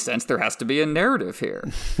make any sense. There has to be a narrative here.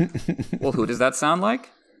 Well, who does that sound like?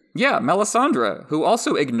 Yeah, Melisandre, who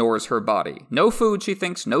also ignores her body. No food, she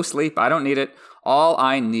thinks, no sleep, I don't need it. All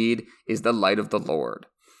I need is the light of the Lord.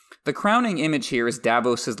 The crowning image here is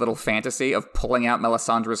Davos' little fantasy of pulling out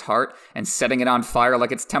Melisandre's heart and setting it on fire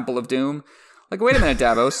like it's Temple of Doom. Wait a minute,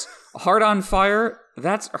 Davos. A heart on fire?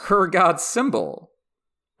 That's her god's symbol.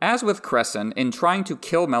 As with Cresson, in trying to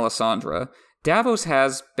kill Melisandre, Davos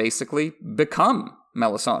has basically become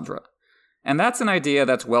Melisandre. And that's an idea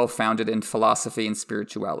that's well-founded in philosophy and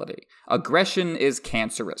spirituality. Aggression is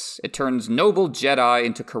cancerous. It turns noble Jedi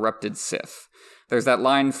into corrupted Sith. There's that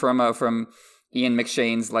line from Ian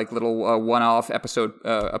McShane's little one-off episode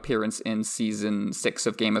appearance in season 6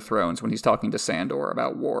 of Game of Thrones when he's talking to Sandor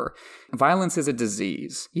about war. Violence is a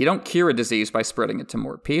disease. You don't cure a disease by spreading it to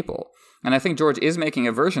more people. And I think George is making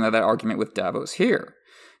a version of that argument with Davos here.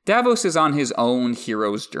 Davos is on his own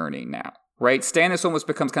hero's journey now, right? Stannis almost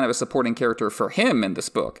becomes kind of a supporting character for him in this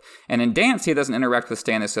book. And in Dance, he doesn't interact with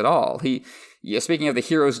Stannis at all. Speaking of the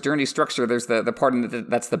hero's journey structure, there's the part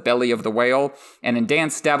that's the belly of the whale. And in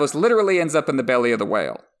Dance, Davos literally ends up in the belly of the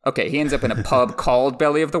whale. Okay, he ends up in a pub called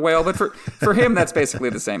Belly of the Whale, but for him, that's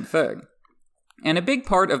basically the same thing. And a big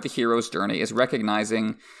part of the hero's journey is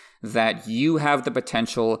recognizing that you have the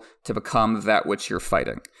potential to become that which you're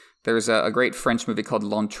fighting. There's a great French movie called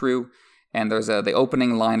L'Intrus, and there's the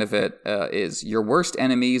opening line of it is, your worst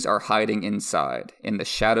enemies are hiding inside, in the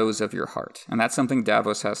shadows of your heart. And that's something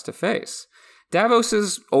Davos has to face.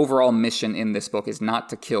 Davos's overall mission in this book is not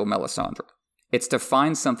to kill Melisandre. It's to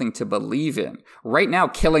find something to believe in. Right now,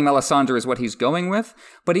 killing Melisandre is what he's going with,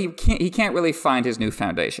 but he can't really find his new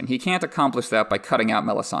foundation. He can't accomplish that by cutting out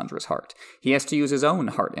Melisandre's heart. He has to use his own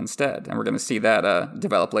heart instead, and we're going to see that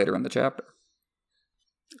develop later in the chapter.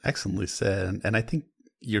 Excellently said. And I think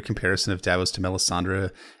your comparison of Davos to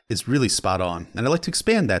Melisandre is really spot on. And I'd like to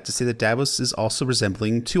expand that to say that Davos is also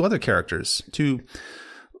resembling two other characters, two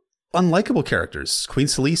unlikable characters, Queen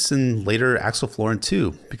Selyse and later Axel Florent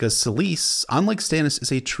too, because Selyse, unlike Stannis,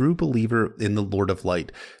 is a true believer in the Lord of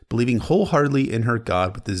Light, believing wholeheartedly in her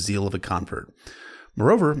God with the zeal of a convert.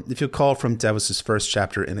 Moreover, if you'll call from Davos' first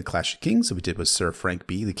chapter in A Clash of Kings that we did with Sir Frank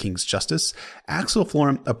B., the King's Justice, Axel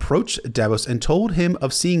Florem approached Davos and told him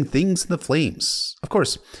of seeing things in the flames. Of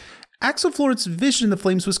course, Axel Florem's vision in the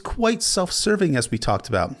flames was quite self-serving, as we talked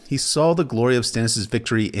about. He saw the glory of Stannis'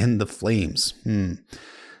 victory in the flames.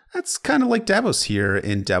 That's kind of like Davos here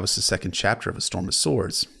in Davos' second chapter of A Storm of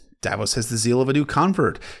Swords. Davos has the zeal of a new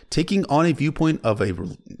convert, taking on the viewpoint of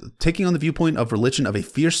religion of a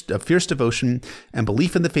fierce devotion and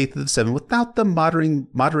belief in the faith of the Seven without the moderating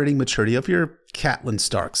maturity of your Catelyn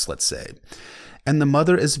Starks, let's say. And the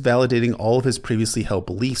mother is validating all of his previously held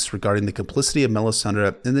beliefs regarding the complicity of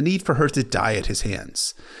Melisandre and the need for her to die at his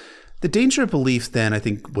hands. The danger of belief, then, I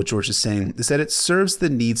think what George is saying, is that it serves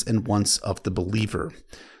the needs and wants of the believer.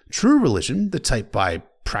 True religion, the type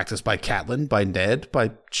practiced by Catelyn, by Ned,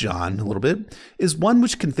 by Jon a little bit, is one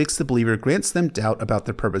which convicts the believer, grants them doubt about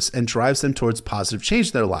their purpose, and drives them towards positive change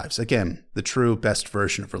in their lives. Again, the true best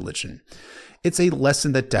version of religion. It's a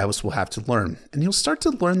lesson that Davos will have to learn, and he'll start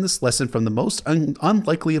to learn this lesson from the most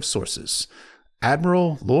unlikely of sources.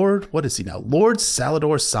 Lord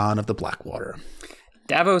Salladhor Saan of the Blackwater.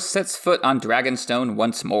 Davos sets foot on Dragonstone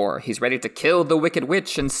once more. He's ready to kill the Wicked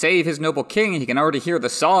Witch and save his noble king. He can already hear the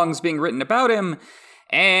songs being written about him.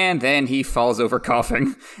 And then he falls over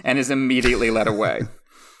coughing and is immediately led away.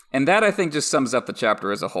 And that, I think, just sums up the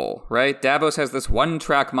chapter as a whole, right? Davos has this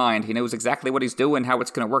one-track mind. He knows exactly what he's doing, how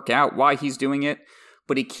it's going to work out, why he's doing it.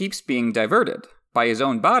 But he keeps being diverted by his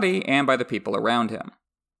own body and by the people around him.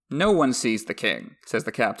 No one sees the king, says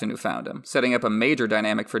the captain who found him, setting up a major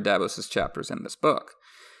dynamic for Davos' chapters in this book.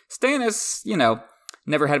 Stannis,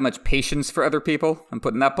 never had much patience for other people, I'm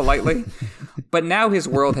putting that politely. But now his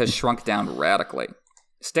world has shrunk down radically.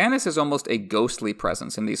 Stannis is almost a ghostly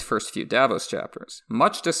presence in these first few Davos chapters,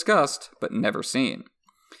 much discussed, but never seen.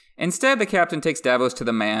 Instead, the captain takes Davos to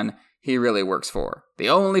the man he really works for, the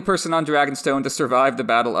only person on Dragonstone to survive the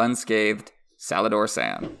battle unscathed, Salladhor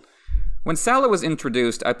Saan. When Salla was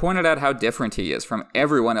introduced, I pointed out how different he is from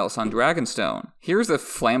everyone else on Dragonstone. Here's a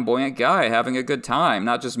flamboyant guy having a good time,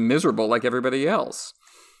 not just miserable like everybody else.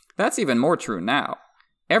 That's even more true now.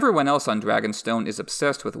 Everyone else on Dragonstone is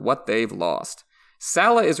obsessed with what they've lost.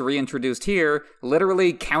 Salla is reintroduced here,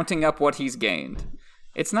 literally counting up what he's gained.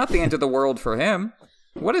 It's not the end of the world for him.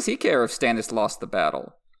 What does he care if Stannis lost the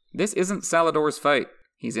battle? This isn't Salladhor's fight.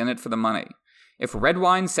 He's in it for the money. If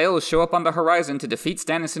Redwyne sails show up on the horizon to defeat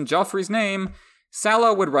Stannis in Joffrey's name,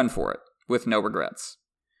 Salla would run for it, with no regrets.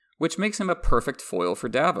 Which makes him a perfect foil for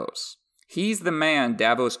Davos. He's the man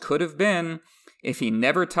Davos could have been if he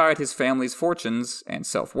never tied his family's fortunes and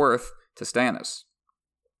self-worth to Stannis.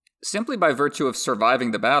 Simply by virtue of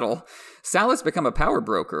surviving the battle, Salla's become a power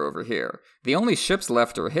broker over here. The only ships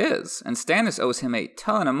left are his, and Stannis owes him a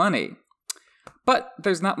ton of money. But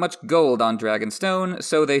there's not much gold on Dragonstone,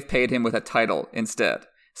 so they've paid him with a title instead.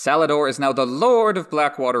 Salladhor is now the Lord of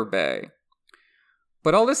Blackwater Bay.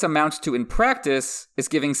 But all this amounts to, in practice, is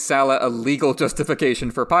giving Salla a legal justification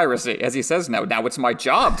for piracy. As he says now it's my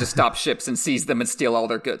job to stop ships and seize them and steal all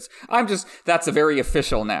their goods. That's very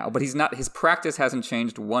official now, but his practice hasn't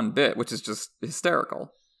changed one bit, which is just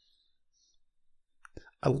hysterical.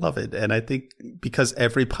 I love it. And I think because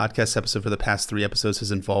every podcast episode for the past 3 episodes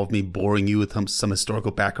has involved me boring you with some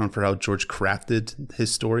historical background for how George crafted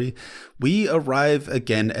his story, we arrive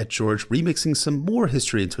again at George remixing some more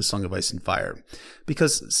history into A Song of Ice and Fire.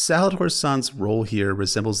 Because Salladhor Saan's role here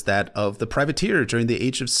resembles that of the privateer during the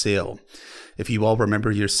Age of Sail. If you all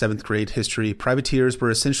remember your 7th grade history, privateers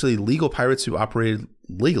were essentially legal pirates who operated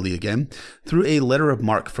legally again through a letter of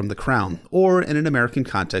marque from the crown, or in an American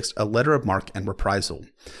context, a letter of marque and reprisal.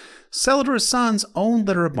 Salladhor Saan's own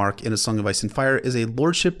letter of marque in A Song of Ice and Fire is a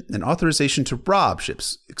lordship and authorization to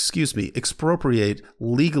expropriate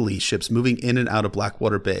legally ships moving in and out of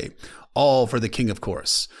Blackwater Bay. All for the king, of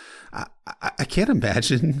course. I can't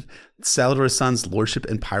imagine Salladhor Saan's lordship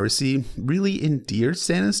and piracy really endeared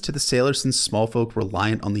Stannis to the sailors and small folk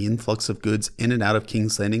reliant on the influx of goods in and out of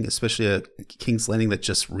King's Landing, especially a King's Landing that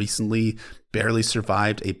just recently barely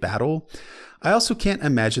survived a battle. I also can't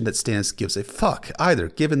imagine that Stannis gives a fuck either,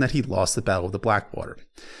 given that he lost the Battle of the Blackwater.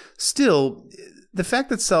 Still, the fact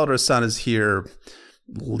that Salladhor Saan is here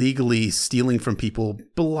legally stealing from people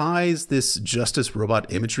belies this justice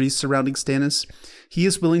robot imagery surrounding Stannis. He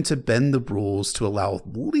is willing to bend the rules to allow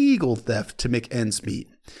legal theft to make ends meet.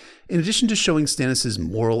 In addition to showing Stannis'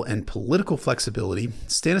 moral and political flexibility,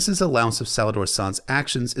 Stannis' allowance of Salladhor Saan's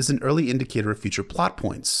actions is an early indicator of future plot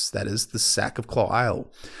points, that is, the sack of Claw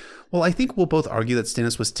Isle. While I think we'll both argue that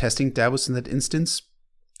Stannis was testing Davos in that instance,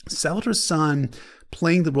 Salladhor Saan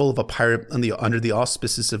playing the role of a pirate under the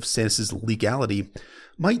auspices of Stannis' legality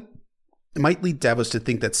might It might lead Davos to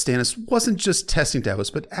think that Stannis wasn't just testing Davos,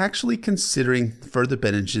 but actually considering further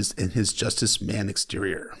benefits in his Justice Man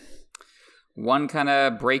exterior. One kind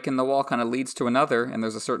of break in the wall kind of leads to another, and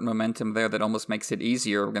there's a certain momentum there that almost makes it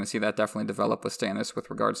easier. We're going to see that definitely develop with Stannis with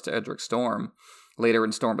regards to Edric Storm later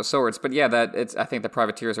in Storm of Swords. But yeah, I think the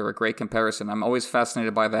Privateers are a great comparison. I'm always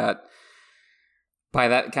fascinated by that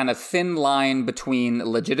kind of thin line between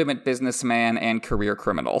legitimate businessman and career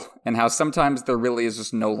criminal, and how sometimes there really is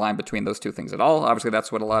just no line between those two things at all. Obviously,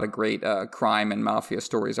 that's what a lot of great crime and mafia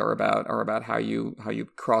stories are about how you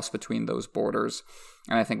cross between those borders.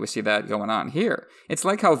 And I think we see that going on here. It's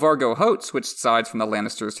like how Vargo Hoat switched sides from the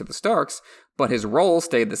Lannisters to the Starks, but his role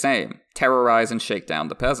stayed the same: terrorize and shake down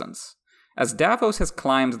the peasants. As Davos has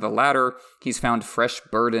climbed the ladder, he's found fresh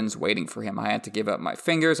burdens waiting for him. I had to give up my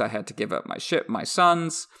fingers, I had to give up my ship, my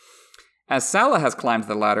sons. As Salah has climbed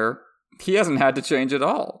the ladder, he hasn't had to change at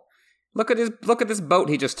all. Look at this boat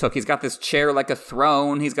he just took. He's got this chair like a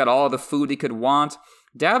throne, he's got all the food he could want.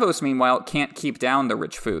 Davos, meanwhile, can't keep down the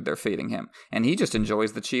rich food they're feeding him, and he just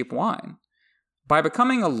enjoys the cheap wine. By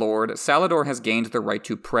becoming a lord, Salador has gained the right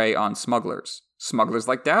to prey on smugglers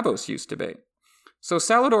like Davos used to be. So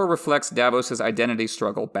Salador reflects Davos' identity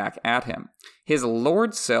struggle back at him. His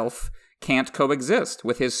lord self can't coexist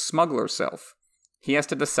with his smuggler self. He has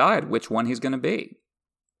to decide which one he's going to be.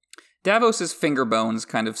 Davos' finger bones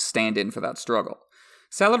kind of stand in for that struggle.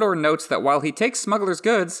 Salador notes that while he takes smugglers'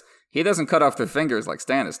 goods, he doesn't cut off their fingers like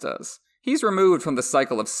Stannis does. He's removed from the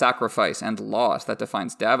cycle of sacrifice and loss that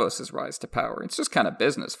defines Davos' rise to power. It's just kind of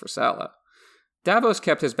business for Salah. Davos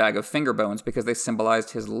kept his bag of finger bones because they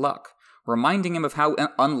symbolized his luck, reminding him of how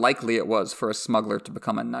unlikely it was for a smuggler to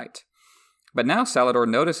become a knight. But now Salador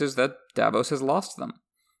notices that Davos has lost them.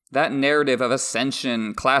 That narrative of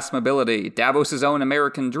ascension, class mobility, Davos' own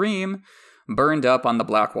American dream, burned up on the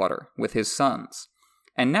Blackwater with his sons.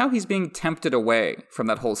 And now he's being tempted away from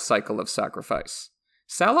that whole cycle of sacrifice.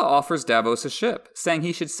 Salah offers Davos a ship, saying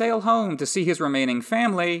he should sail home to see his remaining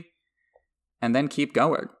family, and then keep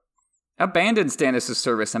going. Abandon Stannis'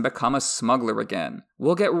 service and become a smuggler again.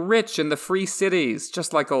 We'll get rich in the free cities,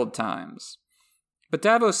 just like old times. But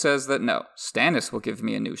Davos says that no, Stannis will give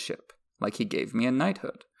me a new ship, like he gave me a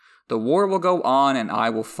knighthood. The war will go on and I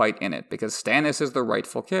will fight in it, because Stannis is the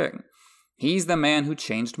rightful king. He's the man who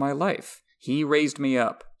changed my life. He raised me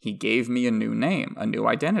up. He gave me a new name, a new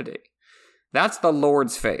identity. That's the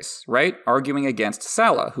Lord's face, right? Arguing against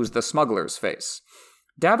Salah, who's the smuggler's face.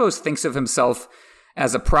 Davos thinks of himself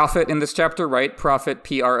as a prophet in this chapter, right? Prophet,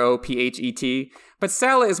 Prophet. But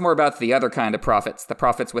Salah is more about the other kind of prophets, the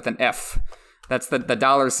prophets with an F. That's the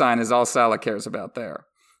dollar sign is all Salah cares about there.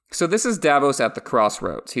 So this is Davos at the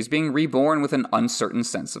crossroads. He's being reborn with an uncertain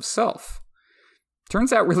sense of self.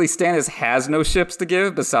 Turns out really Stannis has no ships to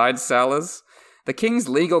give besides Salah's. The king's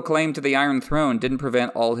legal claim to the Iron Throne didn't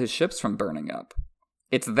prevent all his ships from burning up.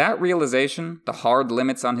 It's that realization, the hard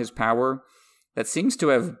limits on his power, that seems to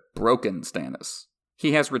have broken Stannis.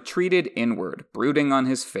 He has retreated inward, brooding on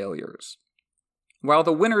his failures. While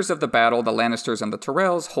the winners of the battle, the Lannisters and the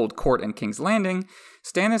Tyrells, hold court in King's Landing,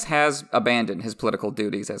 Stannis has abandoned his political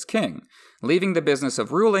duties as king, leaving the business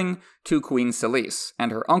of ruling to Queen Selyse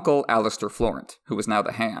and her uncle Alliser Florent, who is now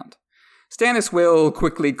the Hand. Stannis will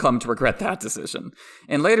quickly come to regret that decision.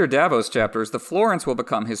 In later Davos chapters, the Florents will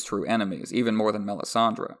become his true enemies, even more than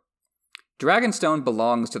Melisandre. Dragonstone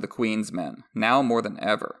belongs to the Queen's men, now more than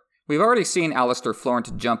ever. We've already seen Alliser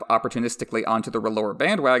Florent jump opportunistically onto the R'hllor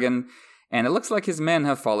bandwagon, and it looks like his men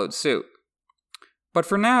have followed suit. But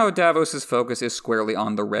for now, Davos' focus is squarely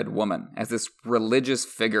on the Red Woman, as this religious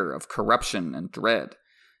figure of corruption and dread.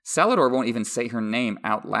 Salador won't even say her name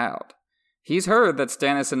out loud. He's heard that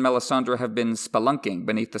Stannis and Melisandre have been spelunking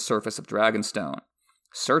beneath the surface of Dragonstone,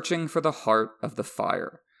 searching for the heart of the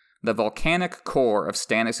fire, the volcanic core of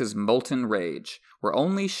Stannis' molten rage, where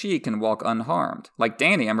only she can walk unharmed, like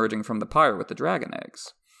Dany emerging from the pyre with the dragon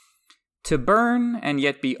eggs. To burn and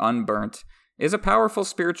yet be unburnt is a powerful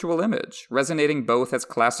spiritual image, resonating both as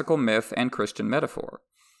classical myth and Christian metaphor.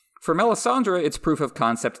 For Melisandre, it's proof of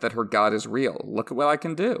concept that her god is real. Look at what I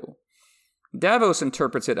can do. Davos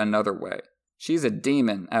interprets it another way. She's a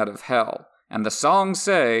demon out of hell, and the songs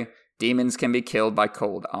say demons can be killed by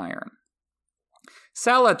cold iron.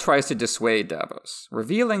 Salah tries to dissuade Davos,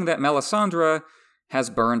 revealing that Melisandre has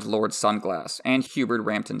burned Lord Sunglass and Hubert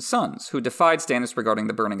Rampton's sons, who defied Stannis regarding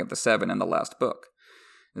the burning of the Seven in the last book.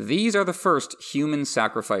 These are the first human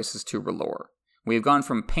sacrifices to R'hllor. We've gone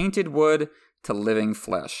from painted wood to living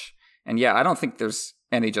flesh. And yeah, I don't think there's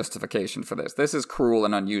any justification for this. This is cruel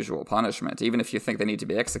and unusual punishment. Even if you think they need to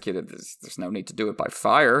be executed, there's no need to do it by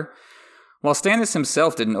fire. While Stannis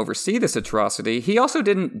himself didn't oversee this atrocity, he also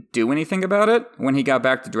didn't do anything about it when he got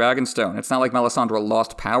back to Dragonstone. It's not like Melisandre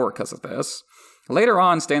lost power because of this. Later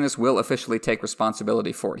on, Stannis will officially take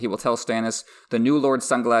responsibility for it. He will tell Stannis, the new Lord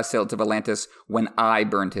Sunglass sailed to Volantis when I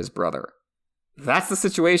burned his brother. That's the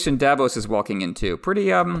situation Davos is walking into. Pretty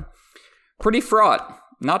fraught.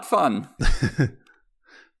 Not fun.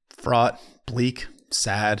 Fraught, bleak,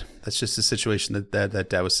 sad. That's just the situation that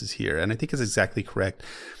Davos is here. And I think is exactly correct.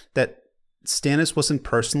 That Stannis wasn't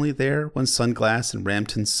personally there when Sunglass and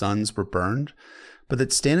Ramton's sons were burned, but that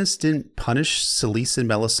Stannis didn't punish Selyse and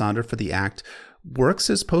Melisandre for the act works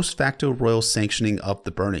as post facto royal sanctioning of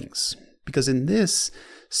the burnings. Because in this,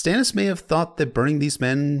 Stannis may have thought that burning these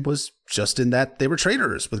men was just in that they were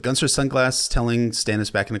traitors, with Gunster Sunglass telling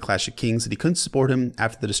Stannis back in the Clash of Kings that he couldn't support him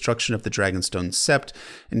after the destruction of the Dragonstone Sept,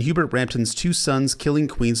 and Hubert Ramton's 2 sons killing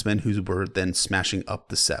Queensmen who were then smashing up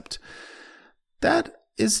the Sept. That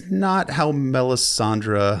is not how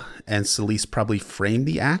Melisandre and Selyse probably framed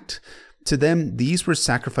the act. To them, these were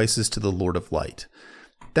sacrifices to the Lord of Light.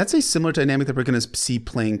 That's a similar dynamic that we're going to see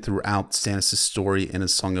playing throughout Stannis' story in A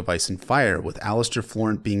Song of Ice and Fire, with Alliser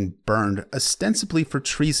Florent being burned ostensibly for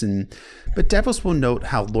treason, but Davos will note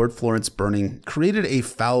how Lord Florent's burning created a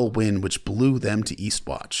foul wind which blew them to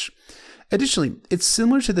Eastwatch. Additionally, it's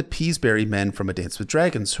similar to the Peaseberry men from A Dance with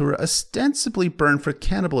Dragons, who are ostensibly burned for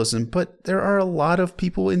cannibalism, but there are a lot of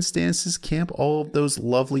people in Stannis' camp, all of those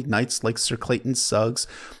lovely knights like Sir Clayton Suggs,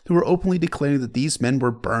 who are openly declaring that these men were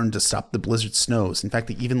burned to stop the blizzard snows. In fact,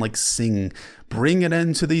 they even sing, "Bring an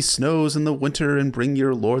end to these snows in the winter and bring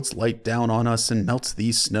your Lord's light down on us and melt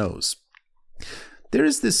these snows." There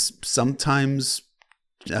is this sometimes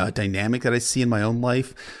dynamic that I see in my own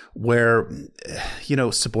life where,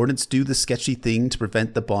 subordinates do the sketchy thing to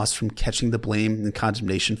prevent the boss from catching the blame and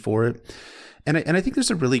condemnation for it. And I think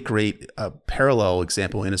there's a really great parallel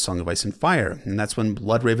example in A Song of Ice and Fire, and that's when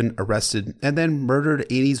Bloodraven arrested and then murdered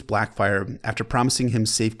Aenys Blackfyre after promising him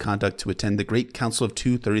safe conduct to attend the Great Council of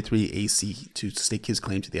 233 AC to stake his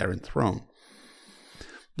claim to the Iron Throne.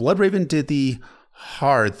 Bloodraven did the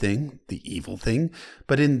hard thing, the evil thing,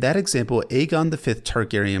 but in that example, Aegon V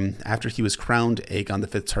Targaryen, after he was crowned Aegon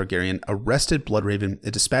V Targaryen, arrested Bloodraven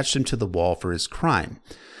and dispatched him to the Wall for his crime.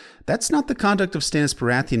 That's not the conduct of Stannis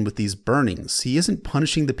Baratheon with these burnings. He isn't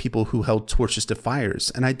punishing the people who held torches to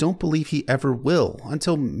fires, and I don't believe he ever will,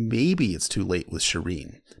 until maybe it's too late with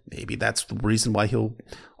Shireen. Maybe that's the reason why he'll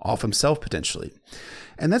off himself potentially.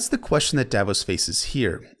 And that's the question that Davos faces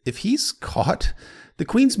here. If he's caught, the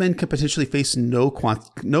Queen's men could potentially face no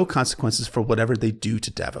consequences for whatever they do to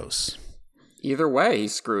Davos. Either way,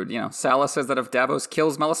 he's screwed. Salah says that if Davos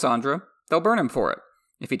kills Melisandre, they'll burn him for it.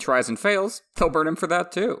 If he tries and fails, they'll burn him for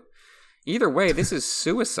that too. Either way, this is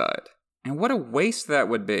suicide. And what a waste that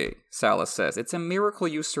would be, Salah says. It's a miracle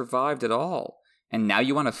you survived at all. And now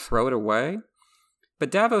you want to throw it away?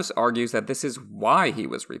 But Davos argues that this is why he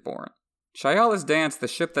was reborn. Shyala's dance, the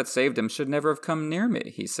ship that saved him, should never have come near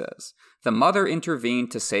me, he says. The mother intervened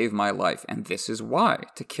to save my life, and this is why,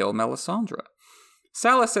 to kill Melisandre.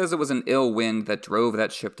 Salah says it was an ill wind that drove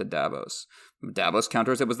that ship to Davos. Davos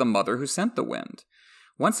counters it was the mother who sent the wind.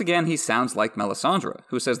 Once again, he sounds like Melisandre,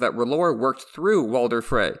 who says that R'hllor worked through Walder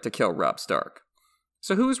Frey to kill Robb Stark.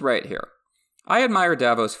 So who's right here? I admire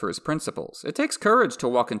Davos for his principles. It takes courage to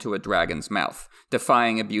walk into a dragon's mouth,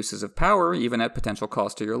 defying abuses of power even at potential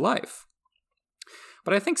cost to your life.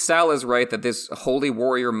 But I think Sal is right that this holy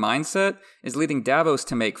warrior mindset is leading Davos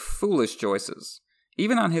to make foolish choices.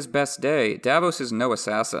 Even on his best day, Davos is no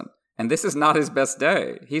assassin. And this is not his best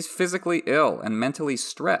day. He's physically ill and mentally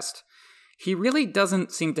stressed. He really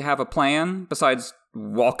doesn't seem to have a plan besides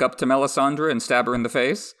walk up to Melisandre and stab her in the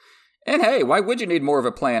face. And hey, why would you need more of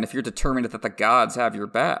a plan if you're determined that the gods have your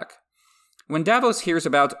back? When Davos hears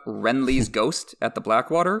about Renly's ghost at the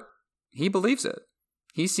Blackwater, he believes it.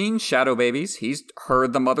 He's seen shadow babies, he's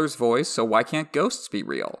heard the mother's voice, so why can't ghosts be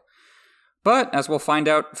real? But, as we'll find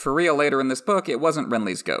out for real later in this book, it wasn't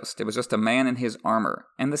Renly's ghost. It was just a man in his armor.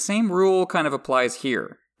 And the same rule kind of applies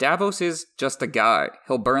here. Davos is just a guy.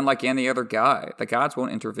 He'll burn like any other guy. The gods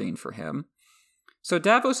won't intervene for him. So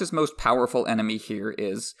Davos' most powerful enemy here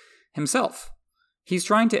is himself. He's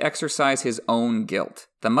trying to exercise his own guilt.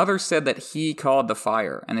 The mother said that he called the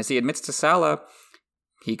fire, and as he admits to Salah,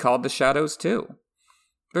 he called the shadows too.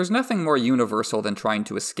 There's nothing more universal than trying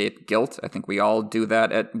to escape guilt. I think we all do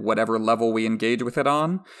that at whatever level we engage with it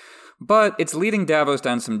on. But it's leading Davos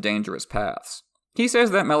down some dangerous paths. He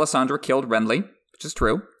says that Melisandre killed Renly, which is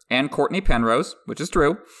true, and Courtney Penrose, which is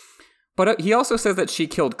true. But he also says that she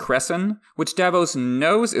killed Cresson, which Davos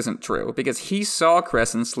knows isn't true because he saw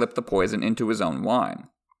Cresson slip the poison into his own wine.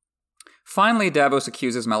 Finally, Davos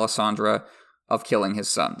accuses Melisandre of killing his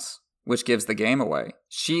sons, which gives the game away.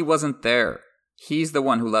 She wasn't there. He's the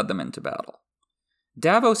one who led them into battle.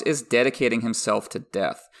 Davos is dedicating himself to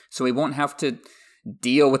death, so he won't have to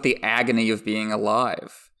deal with the agony of being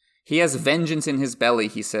alive. He has vengeance in his belly,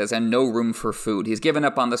 he says, and no room for food. He's given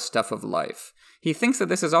up on the stuff of life. He thinks that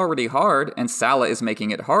this is already hard, and Salla is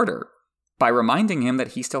making it harder by reminding him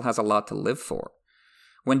that he still has a lot to live for.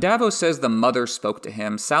 When Davos says the mother spoke to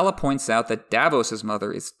him, Salla points out that Davos'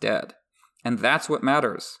 mother is dead. And that's what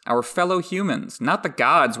matters. Our fellow humans, not the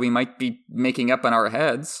gods we might be making up in our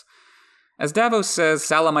heads. As Davos says,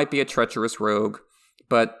 Salla might be a treacherous rogue,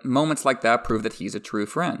 but moments like that prove that he's a true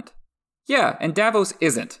friend. Yeah, and Davos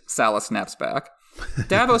isn't, Salla snaps back.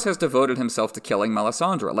 Davos has devoted himself to killing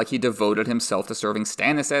Melisandre, like he devoted himself to serving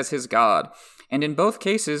Stannis as his god. And in both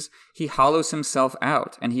cases, he hollows himself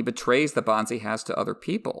out, and he betrays the bonds he has to other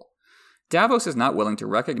people. Davos is not willing to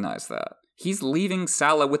recognize that. He's leaving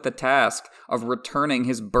Salla with the task of returning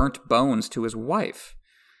his burnt bones to his wife.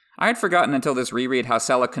 I had forgotten until this reread how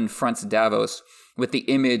Salla confronts Davos with the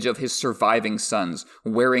image of his surviving sons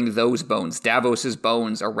wearing those bones, Davos's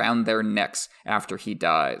bones, around their necks after he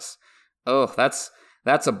dies. Oh,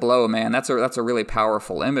 that's a blow, man. That's a really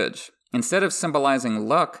powerful image. Instead of symbolizing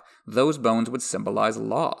luck, those bones would symbolize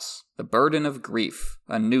loss, the burden of grief,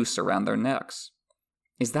 a noose around their necks.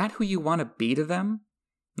 Is that who you want to be to them?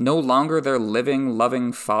 No longer their living,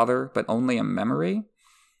 loving father, but only a memory?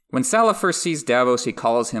 When Salla first sees Davos, he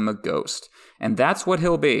calls him a ghost, and that's what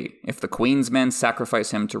he'll be if the Queen's men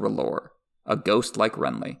sacrifice him to R'hllor, a ghost like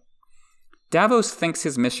Renly. Davos thinks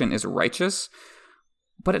his mission is righteous,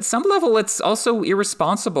 but at some level it's also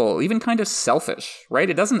irresponsible, even kind of selfish, right?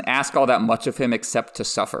 It doesn't ask all that much of him except to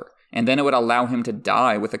suffer, and then it would allow him to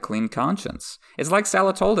die with a clean conscience. It's like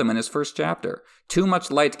Salla told him in his first chapter, too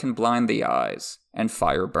much light can blind the eyes, and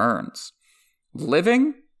fire burns.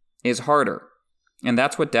 Living is harder, and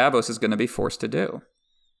that's what Davos is going to be forced to do.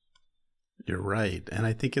 You're right. And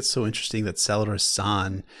I think it's so interesting that Salladhor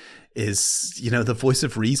Saan is, the voice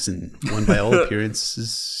of reason, when by all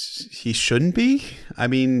appearances he shouldn't be. I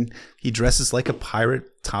mean, he dresses like a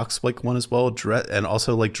pirate, talks like one as well, and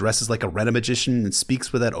also dresses like a Rena magician and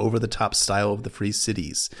speaks with that over-the-top style of the Free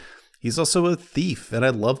Cities. He's also a thief, and I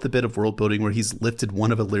love the bit of world building where he's lifted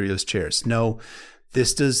one of Illyrio's chairs. No,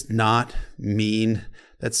 this does not mean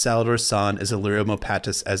that Salladhor Saan is Illyrio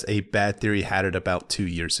Mopatis as a bad theory had it about 2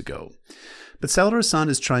 years ago. But Salladhor Saan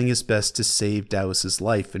is trying his best to save Davos'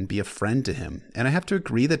 life and be a friend to him, and I have to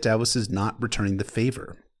agree that Davos is not returning the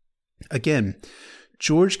favor. Again,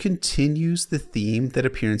 George continues the theme that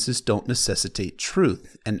appearances don't necessitate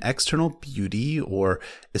truth, and external beauty or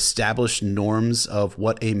established norms of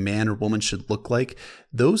what a man or woman should look like,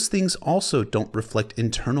 those things also don't reflect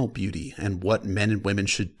internal beauty and what men and women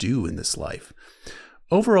should do in this life.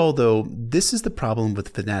 Overall, though, this is the problem with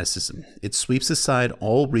fanaticism. It sweeps aside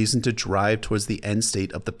all reason to drive towards the end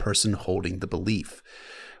state of the person holding the belief.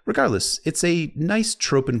 Regardless, it's a nice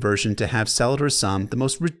trope inversion to have Salladhor Saan, the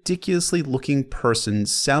most ridiculously looking person,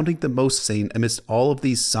 sounding the most sane amidst all of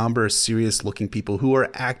these somber, serious looking people who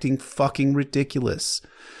are acting fucking ridiculous.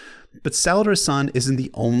 But Salladhor Saan isn't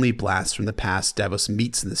the only blast from the past Davos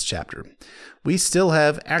meets in this chapter. We still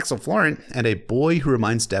have Axel Florent and a boy who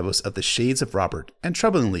reminds Davos of the shades of Robert, and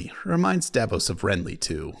troublingly, reminds Davos of Renly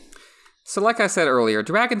too. So like I said earlier,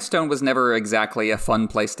 Dragonstone was never exactly a fun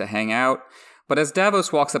place to hang out, but as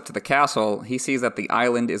Davos walks up to the castle, he sees that the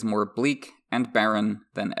island is more bleak and barren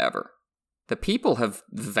than ever. The people have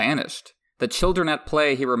vanished. The children at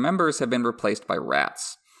play he remembers have been replaced by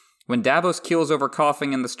rats. When Davos keels over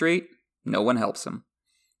coughing in the street, no one helps him.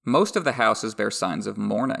 Most of the houses bear signs of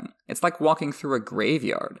mourning. It's like walking through a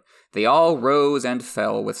graveyard. They all rose and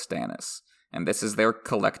fell with Stannis, and this is their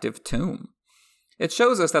collective tomb. It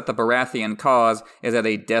shows us that the Baratheon cause is at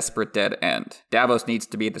a desperate dead end. Davos needs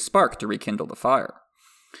to be the spark to rekindle the fire.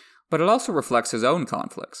 But it also reflects his own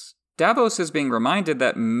conflicts. Davos is being reminded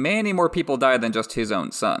that many more people died than just his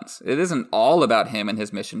own sons. It isn't all about him and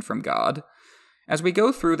his mission from God. As we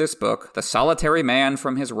go through this book, the solitary man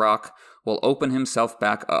from his rock will open himself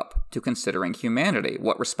back up to considering humanity,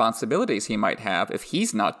 what responsibilities he might have if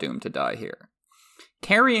he's not doomed to die here.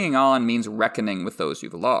 Carrying on means reckoning with those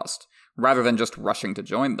you've lost, rather than just rushing to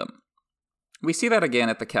join them. We see that again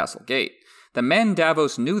at the castle gate. The men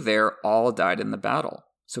Davos knew there all died in the battle,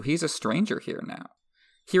 so he's a stranger here now.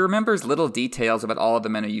 He remembers little details about all of the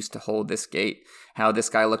men who used to hold this gate, how this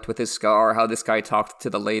guy looked with his scar, how this guy talked to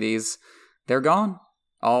the ladies. They're gone.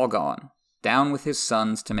 All gone. Down with his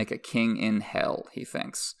sons to make a king in hell, he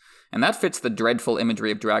thinks. And that fits the dreadful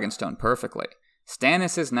imagery of Dragonstone perfectly.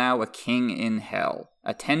 Stannis is now a king in hell,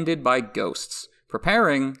 attended by ghosts,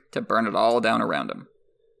 preparing to burn it all down around him.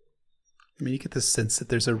 I mean, you get the sense that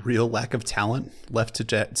there's a real lack of talent left to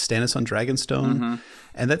Stannis on Dragonstone,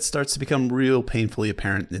 and that starts to become real painfully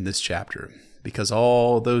apparent in this chapter, because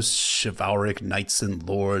all those chivalric knights and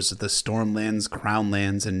lords of the Stormlands,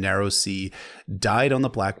 Crownlands, and Narrow Sea died on the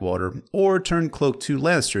Blackwater or turned cloak to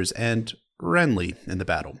Lannisters and Renly in the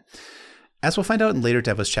battle. As we'll find out in later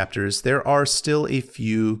Davos chapters, there are still a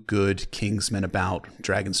few good kingsmen about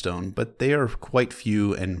Dragonstone, but they are quite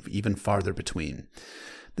few and even farther between.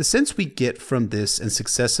 The sense we get from this and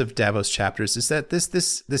successive Davos chapters is that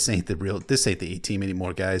this ain't the A-team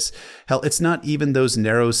anymore, guys. Hell, it's not even those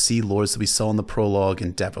Narrow Sea lords that we saw in the prologue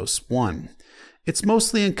in Davos 1. It's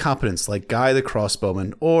mostly incompetence like Guy the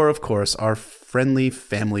Crossbowman, or, of course, our friendly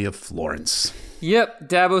family of Florence. Yep,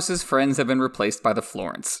 Davos's friends have been replaced by the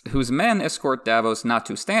Florence, whose men escort Davos not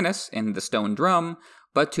to Stannis in the Stone Drum,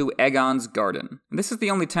 but to Aegon's Garden. This is the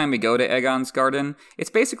only time we go to Aegon's Garden. It's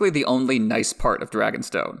basically the only nice part of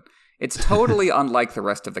Dragonstone. It's totally unlike the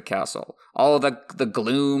rest of the castle. All of the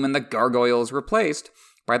gloom and the gargoyles replaced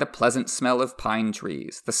by the pleasant smell of pine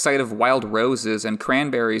trees, the sight of wild roses and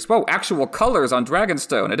cranberries. Whoa, actual colors on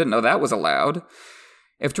Dragonstone. I didn't know that was allowed.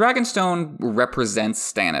 If Dragonstone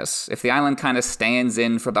represents Stannis, if the island kind of stands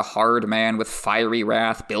in for the hard man with fiery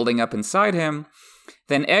wrath building up inside him,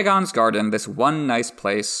 then Aegon's Garden, this one nice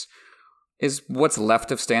place, is what's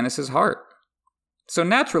left of Stannis' heart. So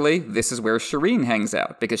naturally, this is where Shireen hangs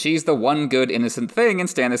out, because she's the one good innocent thing in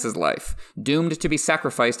Stannis' life, doomed to be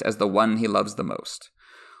sacrificed as the one he loves the most.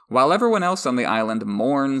 While everyone else on the island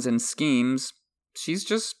mourns and schemes, she's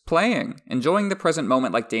just playing, enjoying the present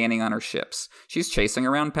moment like Dany on her ships. She's chasing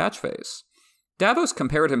around Patchface. Davos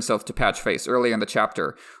compared himself to Patchface earlier in the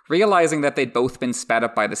chapter, realizing that they'd both been spat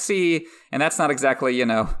up by the sea, and that's not exactly,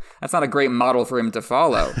 that's not a great model for him to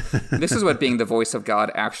follow. This is what being the voice of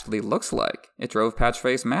God actually looks like. It drove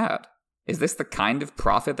Patchface mad. Is this the kind of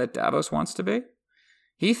prophet that Davos wants to be?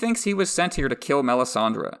 He thinks he was sent here to kill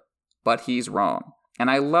Melisandre, but he's wrong. And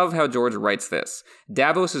I love how George writes this.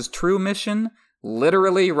 Davos' true mission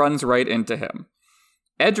literally runs right into him.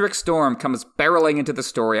 Edric Storm comes barreling into the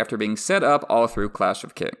story after being set up all through Clash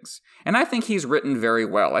of Kings. And I think he's written very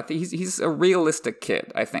well. I think he's a realistic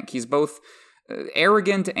kid, I think. He's both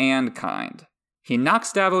arrogant and kind. He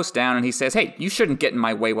knocks Davos down and he says, "Hey, you shouldn't get in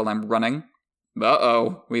my way while I'm running."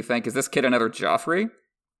 Uh-oh, we think, is this kid another Joffrey?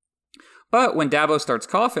 But when Davos starts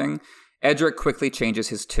coughing, Edric quickly changes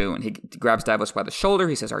his tune. He grabs Davos by the shoulder.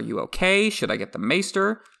 He says, "Are you okay? Should I get the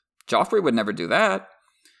maester?" Joffrey would never do that.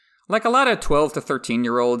 Like a lot of 12 to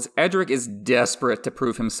 13-year-olds, Edric is desperate to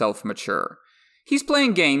prove himself mature. He's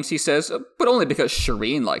playing games, he says, but only because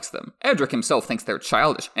Shireen likes them. Edric himself thinks they're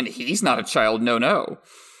childish, and he's not a child, no.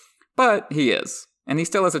 But he is, and he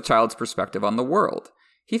still has a child's perspective on the world.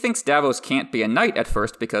 He thinks Davos can't be a knight at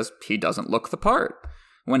first because he doesn't look the part.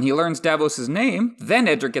 When he learns Davos' name, then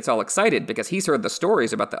Edric gets all excited because he's heard the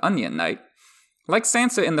stories about the Onion Knight. Like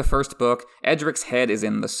Sansa in the first book, Edric's head is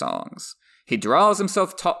in the songs. He draws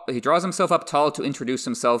himself up tall to introduce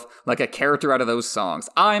himself like a character out of those songs.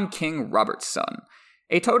 "I'm King Robert's son."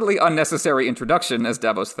 A totally unnecessary introduction, as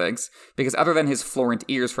Davos thinks, because other than his Florent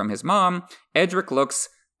ears from his mom, Edric looks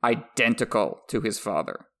identical to his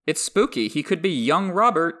father. It's spooky. He could be young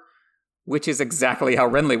Robert, which is exactly how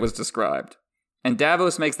Renly was described. And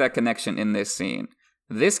Davos makes that connection in this scene.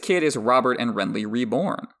 This kid is Robert and Renly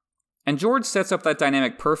reborn. And George sets up that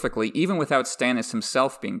dynamic perfectly, even without Stannis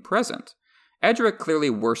himself being present. Edric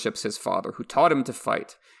clearly worships his father, who taught him to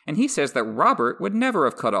fight, and he says that Robert would never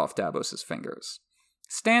have cut off Davos' fingers.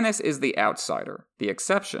 Stannis is the outsider, the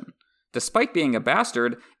exception. Despite being a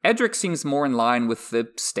bastard, Edric seems more in line with the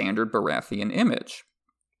standard Baratheon image.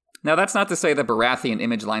 Now, that's not to say the Baratheon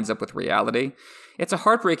image lines up with reality. It's a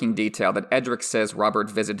heartbreaking detail that Edric says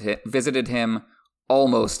Robert visited him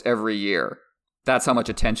almost every year. That's how much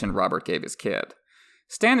attention Robert gave his kid.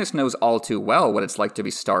 Stannis knows all too well what it's like to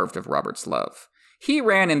be starved of Robert's love. He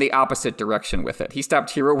ran in the opposite direction with it. He stopped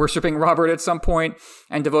hero-worshipping Robert at some point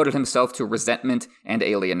and devoted himself to resentment and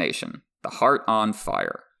alienation. The heart on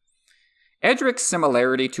fire. Edric's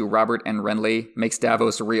similarity to Robert and Renly makes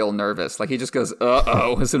Davos real nervous. Like, he just goes,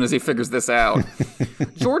 uh-oh, as soon as he figures this out.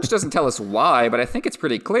 George doesn't tell us why, but I think it's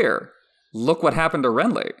pretty clear. Look what happened to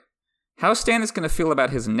Renly. How's Stannis going to feel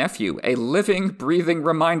about his nephew, a living, breathing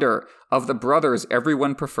reminder of the brothers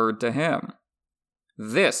everyone preferred to him?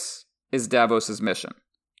 This is Davos' mission,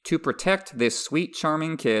 to protect this sweet,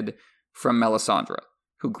 charming kid from Melisandre,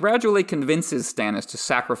 who gradually convinces Stannis to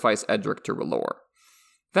sacrifice Edric to R'hllor.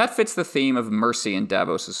 That fits the theme of mercy in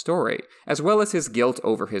Davos' story, as well as his guilt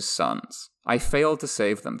over his sons. I failed to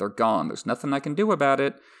save them. They're gone. There's nothing I can do about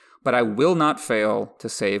it, but I will not fail to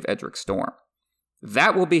save Edric Storm.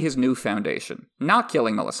 That will be his new foundation, not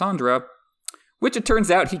killing Melisandre, which it turns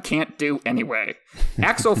out he can't do anyway.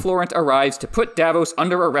 Axel Florent arrives to put Davos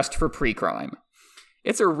under arrest for pre-crime.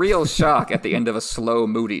 It's a real shock at the end of a slow,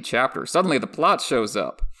 moody chapter. Suddenly the plot shows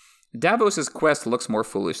up. Davos' quest looks more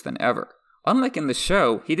foolish than ever. Unlike in the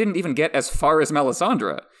show, he didn't even get as far as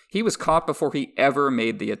Melisandre. He was caught before he ever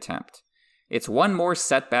made the attempt. It's one more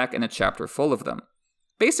setback in a chapter full of them.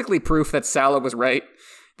 Basically proof that Sala was right.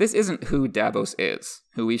 This isn't who Davos is,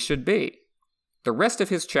 who he should be. The rest of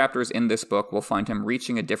his chapters in this book will find him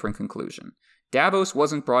reaching a different conclusion. Davos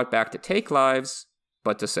wasn't brought back to take lives,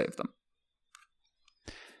 but to save them.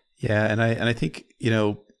 Yeah, and I think,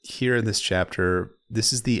 here in this chapter,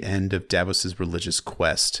 this is the end of Davos' religious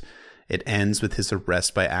quest. It ends with his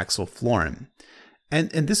arrest by Axel Florent. And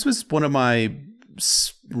this was one of my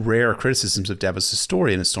rare criticisms of Davos'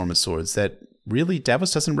 story in A Storm of Swords, that really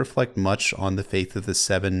Davos doesn't reflect much on the faith of the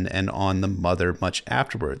Seven and on the Mother much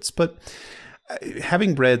afterwards. But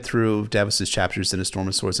having read through Davos' chapters in A Storm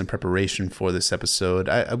of Swords in preparation for this episode,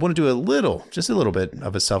 I want to do just a little bit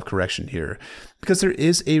of a self-correction here, because there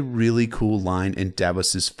is a really cool line in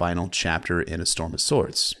Davos' final chapter in A Storm of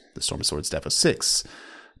Swords, The Storm of Swords, Davos 6.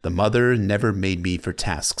 The Mother never made me for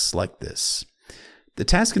tasks like this. The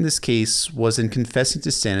task in this case was in confessing to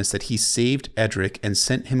Stannis that he saved Edric and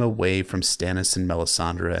sent him away from Stannis and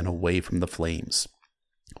Melisandre and away from the flames.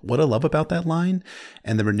 What I love about that line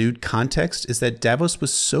and the renewed context is that Davos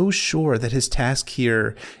was so sure that his task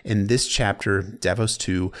here in this chapter, Davos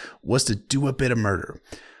 2, was to do a bit of murder.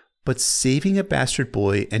 But saving a bastard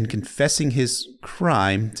boy and confessing his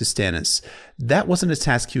crime to Stannis, that wasn't a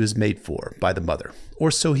task he was made for by the Mother,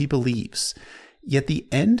 or so he believes. Yet the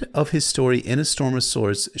end of his story in A Storm of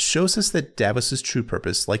Swords shows us that Davos' true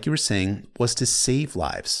purpose, like you were saying, was to save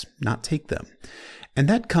lives, not take them. And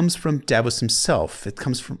that comes from Davos himself. It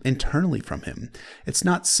comes from internally from him. It's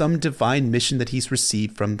not some divine mission that he's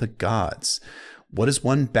received from the gods. What is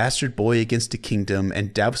one bastard boy against a kingdom?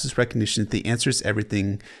 And Davos' recognition that the answer is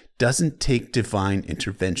everything doesn't take divine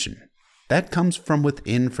intervention. That comes from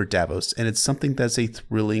within for Davos, and it's something that's a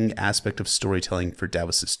thrilling aspect of storytelling for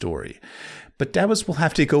Davos' story. But Davos will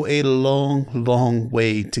have to go a long, long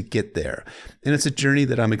way to get there. And it's a journey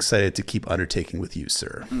that I'm excited to keep undertaking with you,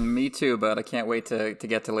 sir. Me too, but I can't wait to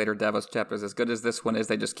get to later Davos chapters. As good as this one is,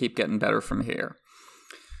 they just keep getting better from here.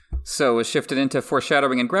 So shifted into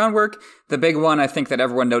foreshadowing and groundwork. The big one I think that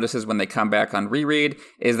everyone notices when they come back on reread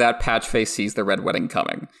is that Patchface sees the Red Wedding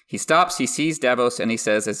coming. He stops, he sees Davos, and he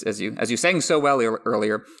says, as you sang so well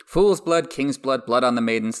earlier, fool's blood, king's blood, blood on the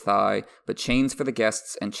maiden's thigh, but chains for the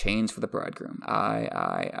guests and chains for the bridegroom.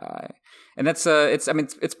 Aye. And that's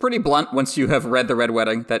it's pretty blunt once you have read the Red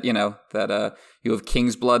Wedding that you have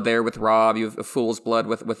king's blood there with Robb, you have fool's blood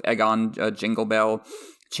with Aegon Jingle Bell.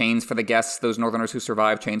 Chains for the guests, those Northerners who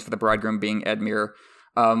survive. Chains for the bridegroom being Edmure.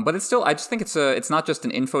 But it's still, I just think it's not just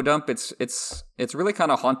an info dump. It's really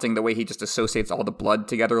kind of haunting the way he just associates all the blood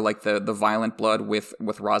together, like the violent blood with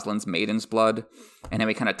Rosalind's maiden's blood, and then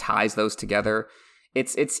he kind of ties those together.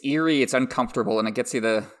 It's eerie, it's uncomfortable, and it gets you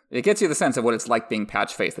the sense of what it's like being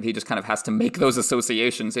Patchface, that he just kind of has to make those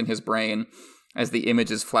associations in his brain as the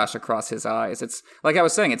images flash across his eyes. It's like I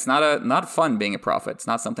was saying, it's not fun being a prophet. It's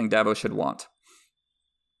not something Davos should want.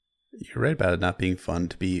 You're right about it not being fun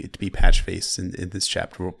to be Patchface in this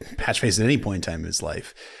chapter, or Patchface at any point in time in his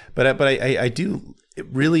life. But I do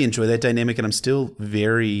really enjoy that dynamic, and I'm still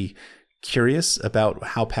very curious about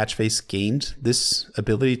how Patchface gained this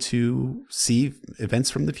ability to see events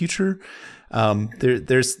from the future.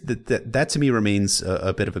 That to me remains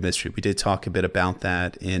a bit of a mystery. We did talk a bit about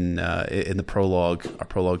that in the prologue, our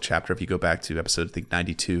prologue chapter, if you go back to episode, I think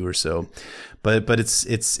 92 or so. But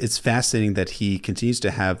it's fascinating that he continues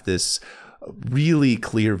to have this really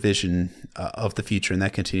clear vision of the future, and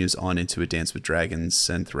that continues on into A Dance with Dragons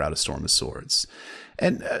and throughout A Storm of Swords.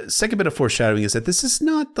 And second bit of foreshadowing is that this is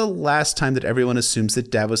not the last time that everyone assumes that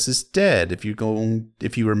Davos is dead. If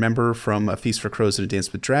you remember from A Feast for Crows and A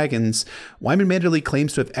Dance with Dragons, Wyman Manderly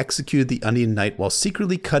claims to have executed the Onion Knight while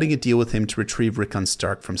secretly cutting a deal with him to retrieve Rickon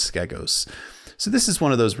Stark from Skagos. So this is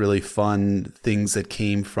one of those really fun things that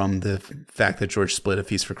came from the fact that George split A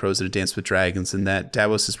Feast for Crows and A Dance with Dragons, and that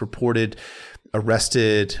Davos is reported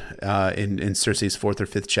arrested in Cersei's 4th or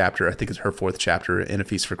 5th chapter. I think it's her 4th chapter in A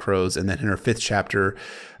Feast for Crows. And then in her 5th chapter,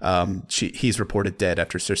 he's reported dead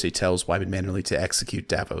after Cersei tells Wyman Manderly to execute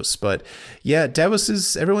Davos. But yeah,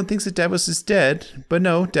 everyone thinks that Davos is dead, but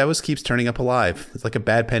no, Davos keeps turning up alive. It's like a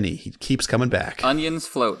bad penny. He keeps coming back. Onions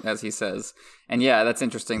float, as he says. And yeah, that's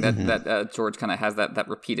interesting that George kind of has that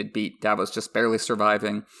repeated beat. Davos just barely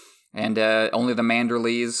surviving. And only the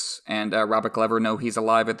Manderleys and Robert Glover know he's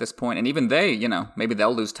alive at this point. And even they, maybe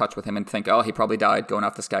they'll lose touch with him and think, oh, he probably died going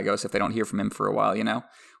off the Skagos if they don't hear from him for a while,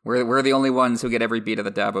 We're the only ones who get every beat of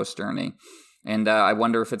the Davos journey. And I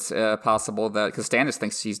wonder if it's possible that, because Stannis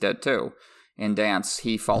thinks he's dead too. In Dance,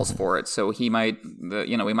 he falls for it. So he might,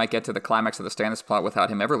 we might get to the climax of the Stannis plot without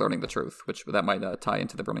him ever learning the truth, which that might tie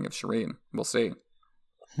into the burning of Shireen. We'll see.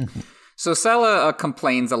 So Sela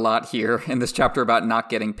complains a lot here in this chapter about not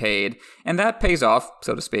getting paid, and that pays off,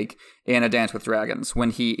 so to speak, in A Dance with Dragons,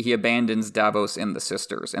 when he abandons Davos and the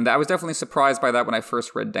sisters. And I was definitely surprised by that when I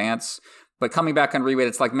first read Dance, but coming back on reread,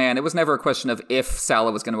 it's like, man, it was never a question of if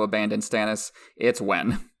Sela was going to abandon Stannis, it's when.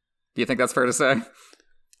 Do you think that's fair to say?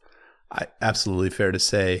 Absolutely fair to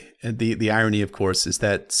say. And the irony, of course, is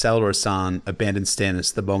that Salladhor Saan abandons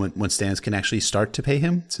Stannis the moment when Stannis can actually start to pay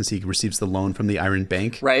him, since he receives the loan from the Iron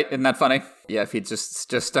Bank. Right, isn't that funny? Yeah, if he'd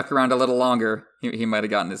just stuck around a little longer, he might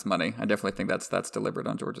have gotten his money. I definitely think that's deliberate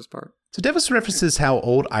on George's part. So Davos references how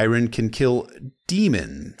old Iron can kill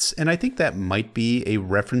demons, and I think that might be a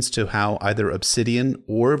reference to how either Obsidian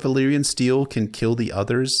or Valyrian Steel can kill the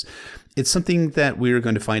others. It's something that we're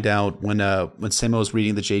going to find out when Sammo is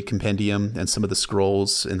reading the Jade Compendium and some of the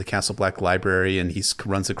scrolls in the Castle Black Library, and he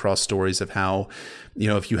runs across stories of how,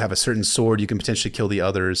 if you have a certain sword, you can potentially kill the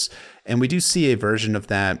others. And we do see a version of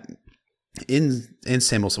that in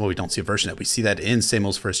Sammo's. Well, we don't see a version of it. We see that in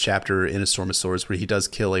Sammo's first chapter in A Storm of Swords, where he does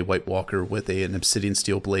kill a White Walker with an obsidian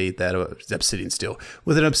steel blade that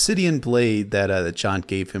Jon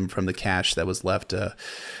gave him from the cache that was left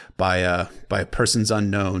by persons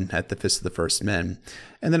unknown at the Fist of the First Men.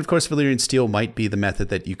 And then, of course, Valyrian Steel might be the method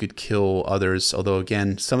that you could kill others. Although,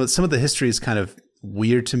 again, some of the history is kind of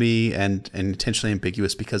weird to me and intentionally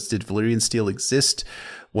ambiguous, because did Valyrian Steel exist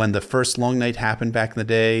when the first Long Night happened back in the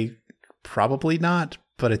day? Probably not.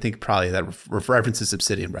 But I think probably that references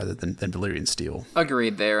Obsidian rather than Valyrian Steel.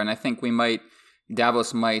 Agreed there. And I think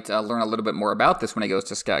Davos might learn a little bit more about this when he goes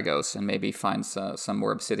to Skagos and maybe finds some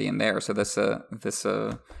more Obsidian there. So this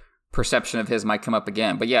perception of his might come up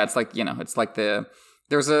again. But yeah, it's like,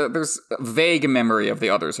 there's a vague memory of the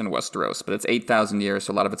others in Westeros, but it's 8,000 years,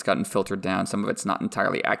 so a lot of it's gotten filtered down. Some of it's not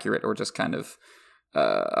entirely accurate or just kind of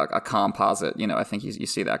a composite. I think you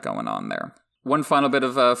see that going on there. One final bit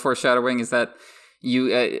of foreshadowing is that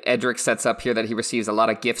Edric sets up here that he receives a lot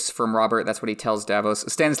of gifts from Robert. That's what he tells Davos.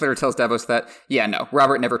 Stannis later tells Davos that,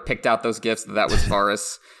 Robert never picked out those gifts, that was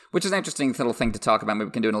Varys. Which is an interesting little thing to talk about. Maybe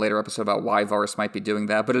we can do in a later episode about why Varys might be doing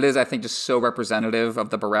that. But it is, I think, just so representative of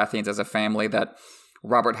the Baratheons as a family that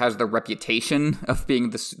Robert has the reputation of being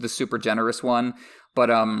the super generous one.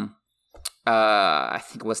 But I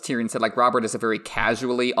think it was Tyrion said, Robert is a very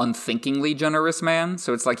casually, unthinkingly generous man.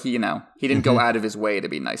 So it's like he didn't go out of his way to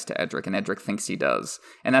be nice to Edric, and Edric thinks he does.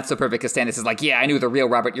 And that's so perfect, because Stannis is like, yeah, I knew the real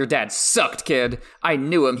Robert. Your dad sucked, kid. I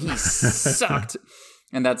knew him. He sucked.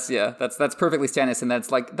 And that's perfectly Stannis, and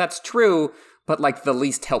that's true, but the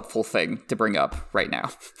least helpful thing to bring up right now.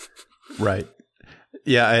 Right.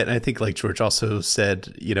 Yeah, I think George also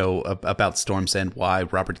said, about Storm's End, why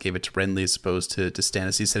Robert gave it to Renly as opposed to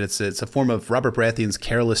Stannis. He said it's a form of Robert Baratheon's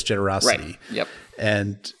careless generosity. Right. Yep.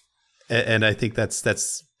 And I think that's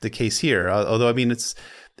the case here. Although, I mean,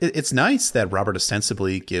 it's nice that Robert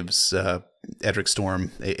ostensibly gives Edric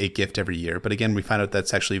Storm a gift every year. But again, we find out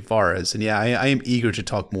that's actually Varys. And yeah, I am eager to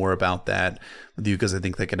talk more about that with you, because I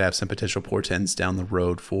think that could have some potential portents down the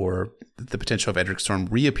road for the potential of Edric Storm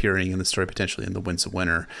reappearing in the story, potentially in the Winds of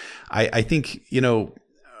Winter. I think,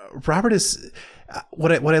 Robert is...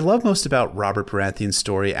 What I love most about Robert Baratheon's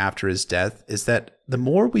story after his death is that the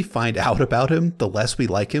more we find out about him, the less we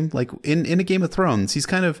like him. Like in a Game of Thrones, he's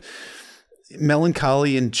kind of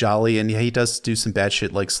melancholy and jolly, and yeah, he does do some bad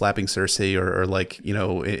shit like slapping Cersei or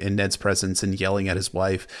in Ned's presence and yelling at his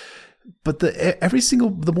wife. But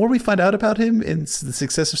the more we find out about him in the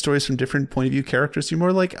successive stories from different point of view characters, you're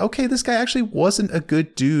more like, okay, this guy actually wasn't a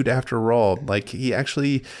good dude after all. He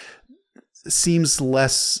actually seems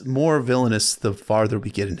more villainous the farther we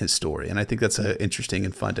get in his story. And I think that's an interesting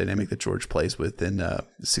and fun dynamic that George plays with in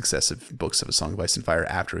successive books of A Song of Ice and Fire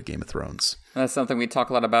after A Game of Thrones. That's something we talk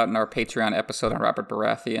a lot about in our Patreon episode on Robert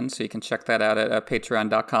Baratheon, so you can check that out at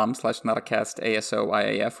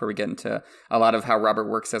patreon.com/NotAcastASOIAF, where we get into a lot of how Robert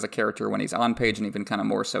works as a character when he's on page, and even kind of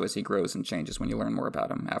more so as he grows and changes when you learn more about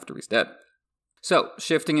him after he's dead. So,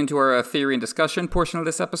 shifting into our theory and discussion portion of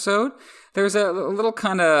this episode, there's a little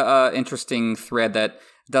kind of interesting thread that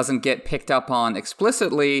doesn't get picked up on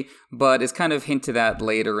explicitly, but is kind of hinted at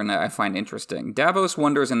later and I find interesting. Davos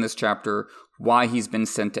wonders in this chapter why he's been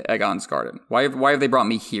sent to Aegon's Garden. Why have they brought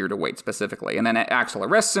me here to wait specifically? And then Axel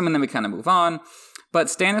arrests him, and then we kind of move on. But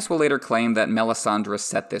Stannis will later claim that Melisandre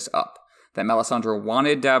set this up. That Melisandre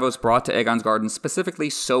wanted Davos brought to Aegon's Garden specifically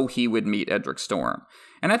so he would meet Edric Storm.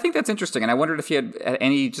 And I think that's interesting, and I wondered if you had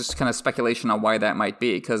any just kind of speculation on why that might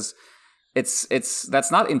be, because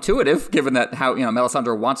that's not intuitive, given that how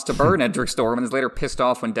Melisandre wants to burn Edric Storm and is later pissed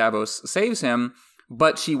off when Davos saves him,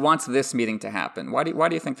 but she wants this meeting to happen. Why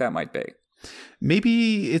do you think that might be?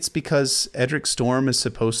 Maybe it's because Edric Storm is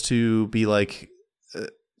supposed to be like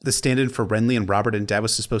the stand-in for Renly, and Robert and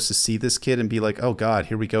Davos is supposed to see this kid and be like, oh God,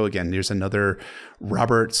 here we go again. There's another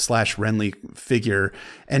Robert/Renly figure.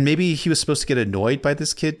 And maybe he was supposed to get annoyed by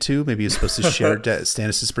this kid too. Maybe he was supposed to share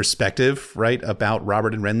Stannis' perspective, right, about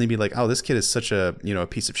Robert and Renly, be like, oh, this kid is such a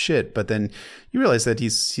piece of shit. But then you realize that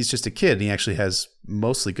he's just a kid and he actually has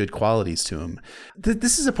mostly good qualities to him.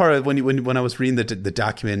 This is a part of when I was reading the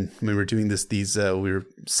document, when we were doing we were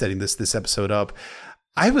setting this episode up,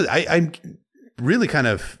 I'm really kind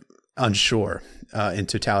of unsure in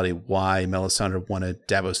totality why Melisandre wanted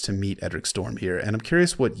Davos to meet Edric Storm here. And I'm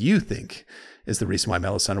curious what you think is the reason why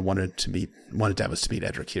Melisandre wanted Davos to meet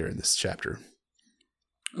Edric here in this chapter.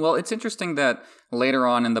 Well, it's interesting that later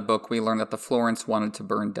on in the book, we learn that the Florents wanted to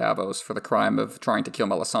burn Davos for the crime of trying to kill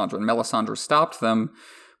Melisandre, and Melisandre stopped them.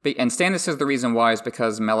 And Stannis says the reason why is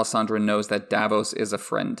because Melisandre knows that Davos is a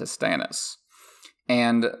friend to Stannis.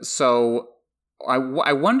 And so I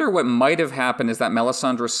wonder what might have happened is that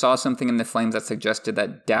Melisandre saw something in the flames that suggested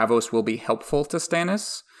that Davos will be helpful to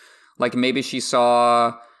Stannis. Like maybe she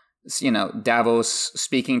saw, Davos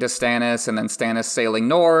speaking to Stannis and then Stannis sailing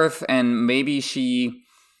north, and maybe she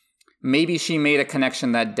made a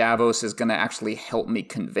connection that Davos is going to actually help me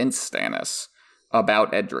convince Stannis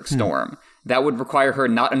about Edric Storm. That would require her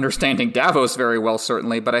not understanding Davos very well,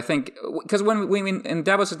 certainly, but I think, because when in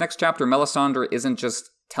Davos' next chapter, Melisandre isn't just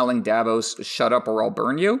telling Davos, shut up or I'll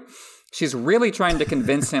burn you. She's really trying to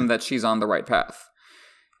convince him that she's on the right path.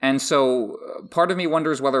 And so part of me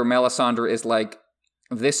wonders whether Melisandre is like,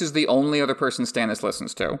 this is the only other person Stannis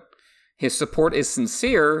listens to. His support is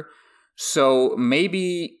sincere, so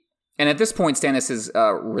maybe, and at this point Stannis is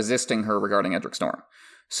resisting her regarding Edric Storm.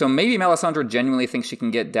 So maybe Melisandre genuinely thinks she can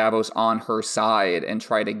get Davos on her side and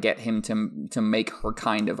try to get him to make her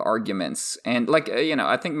kind of arguments. And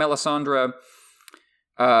I think Melisandre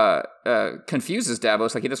confuses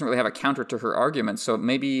Davos, like he doesn't really have a counter to her arguments. So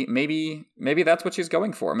maybe that's what she's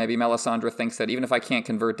going for. Maybe Melisandre thinks that even if I can't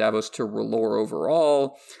convert Davos to R'hllor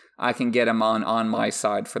overall, I can get him on my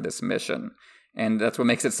side for this mission. And that's what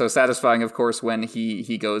makes it so satisfying, of course, when he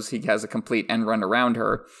has a complete end run around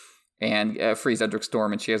her and frees Edric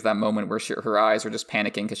Storm, and she has that moment where her eyes are just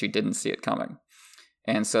panicking because she didn't see it coming.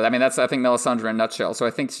 And so, that's, I think, Melisandre in a nutshell. So I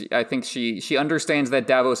think she understands that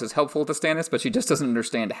Davos is helpful to Stannis, but she just doesn't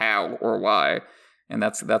understand how or why. And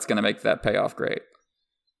that's going to make that payoff great.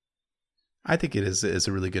 I think it is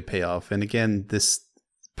a really good payoff. And again, this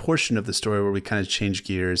portion of the story where we kind of change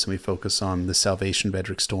gears and we focus on the salvation of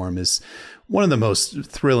Edric Storm is one of the most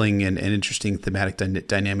thrilling and interesting thematic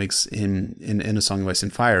dynamics in A Song of Ice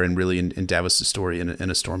and Fire, and really in Davos' story in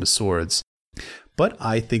A Storm of Swords. But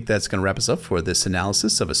I think that's going to wrap us up for this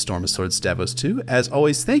analysis of A Storm of Swords Davos 2. As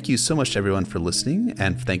always, thank you so much to everyone for listening,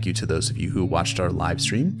 and thank you to those of you who watched our live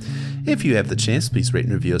stream. If you have the chance, please rate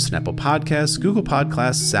and review us on Apple Podcasts, Google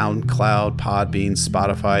Podcasts, SoundCloud, Podbean,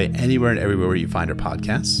 Spotify, anywhere and everywhere where you find our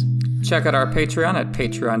podcasts. Check out our Patreon at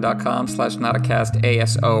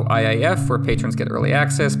patreon.com/NotAcastASOIAF, where patrons get early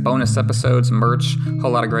access, bonus episodes, merch, a whole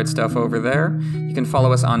lot of great stuff over there. You can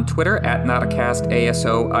follow us on Twitter at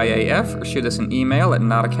NotAcastASOIAF, or shoot us an email at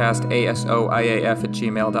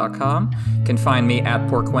NotAcastASOIAF@gmail.com. You can find me at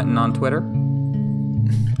Poor Quentin on Twitter.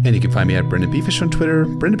 And you can find me at Brendan Beefish on Twitter,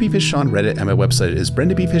 Brendan Beefish on Reddit, and my website is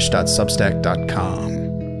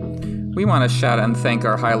brendanbeefish.substack.com. We want to shout out and thank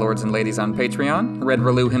our high lords and ladies on Patreon. Red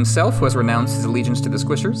Relu himself, who has renounced his allegiance to the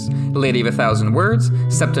Squishers. Lady of a Thousand Words.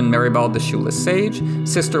 Septon Merrybald, the Shoeless Sage.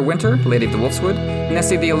 Sister Winter, Lady of the Wolfswood.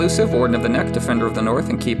 Nessie the Elusive, Warden of the Neck, Defender of the North,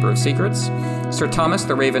 and Keeper of Secrets. Sir Thomas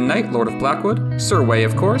the Raven Knight, Lord of Blackwood. Sir Way,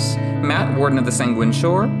 of course. Matt, Warden of the Sanguine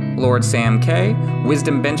Shore. Lord Sam K.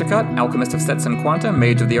 Wisdom Benjicott, Alchemist of Setsun Quanta,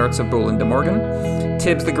 Mage of the Arts of Brolin de Morgan.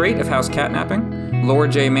 Tibbs the Great of House Catnapping.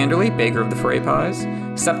 Lord J. Manderley, Baker of the Frey Pies,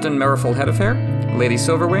 Septon Merrifull Headafair, Lady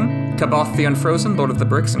Silverwing, Caboth the Unfrozen, Lord of the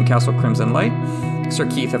Bricks and Castle Crimson Light, Sir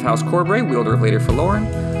Keith of House Corbray, Wielder of Lady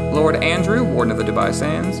Forlorn, Lord Andrew, Warden of the Dubai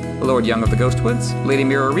Sands, Lord Young of the Ghostwoods, Lady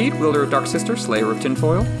Mira Reed, Wielder of Dark Sister, Slayer of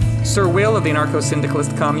Tinfoil, Sir Will of the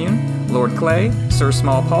Anarcho-Syndicalist Commune, Lord Clay, Sir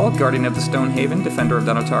Small Paul, Guardian of the Stonehaven, Defender of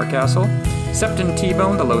Dunatar Castle, Septon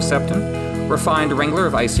T-Bone, the Low Septon, Refined Wrangler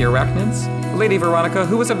of Icy Arachnids, Lady Veronica,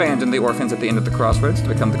 who has abandoned the orphans at the end of the crossroads to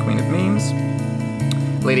become the Queen of Memes,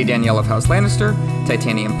 Lady Danielle of House Lannister,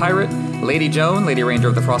 Titanium Pirate, Lady Joan, Lady Ranger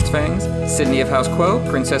of the Frostfangs, Sydney of House Quo,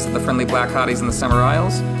 Princess of the Friendly Black Hotties in the Summer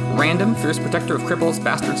Isles, Random, Fierce Protector of Cripples,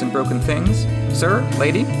 Bastards, and Broken Things, Sir,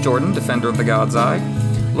 Lady, Jordan, Defender of the God's Eye,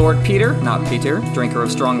 Lord Peter, not Peter, Drinker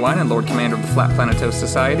of Strong Wine and Lord Commander of the Flat Planetos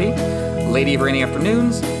Society, Lady of Rainy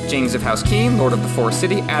Afternoons, James of House Keen, Lord of the Forest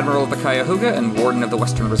City, Admiral of the Cuyahoga, and Warden of the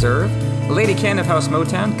Western Reserve, Lady Ken of House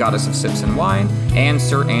Motown, Goddess of Sips and Wine, and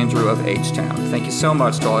Sir Andrew of H-Town. Thank you so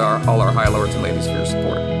much to all our high lords and ladies for your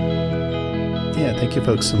support. Yeah, thank you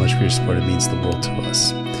folks so much for your support. It means the world to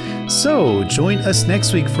us. So, join us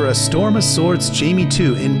next week for A Storm of Swords, Jaime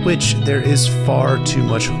 2, in which there is far too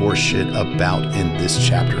much horseshit about in this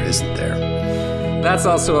chapter, isn't there? That's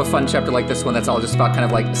also a fun chapter like this one that's all just about kind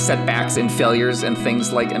of like setbacks and failures and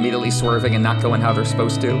things like immediately swerving and not going how they're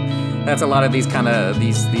supposed to. That's a lot of these kind of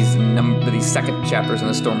these second chapters in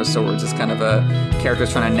The Storm of Swords is kind of a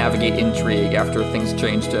characters trying to navigate intrigue after things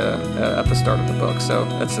changed at the start of the book. So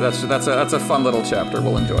that's a fun little chapter.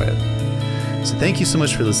 We'll enjoy it. So thank you so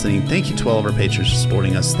much for listening. Thank you to all of our patrons for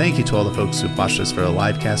supporting us. Thank you to all the folks who've watched us for a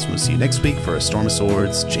live cast. We'll see you next week for A Storm of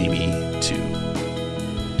Swords, Jaime 2.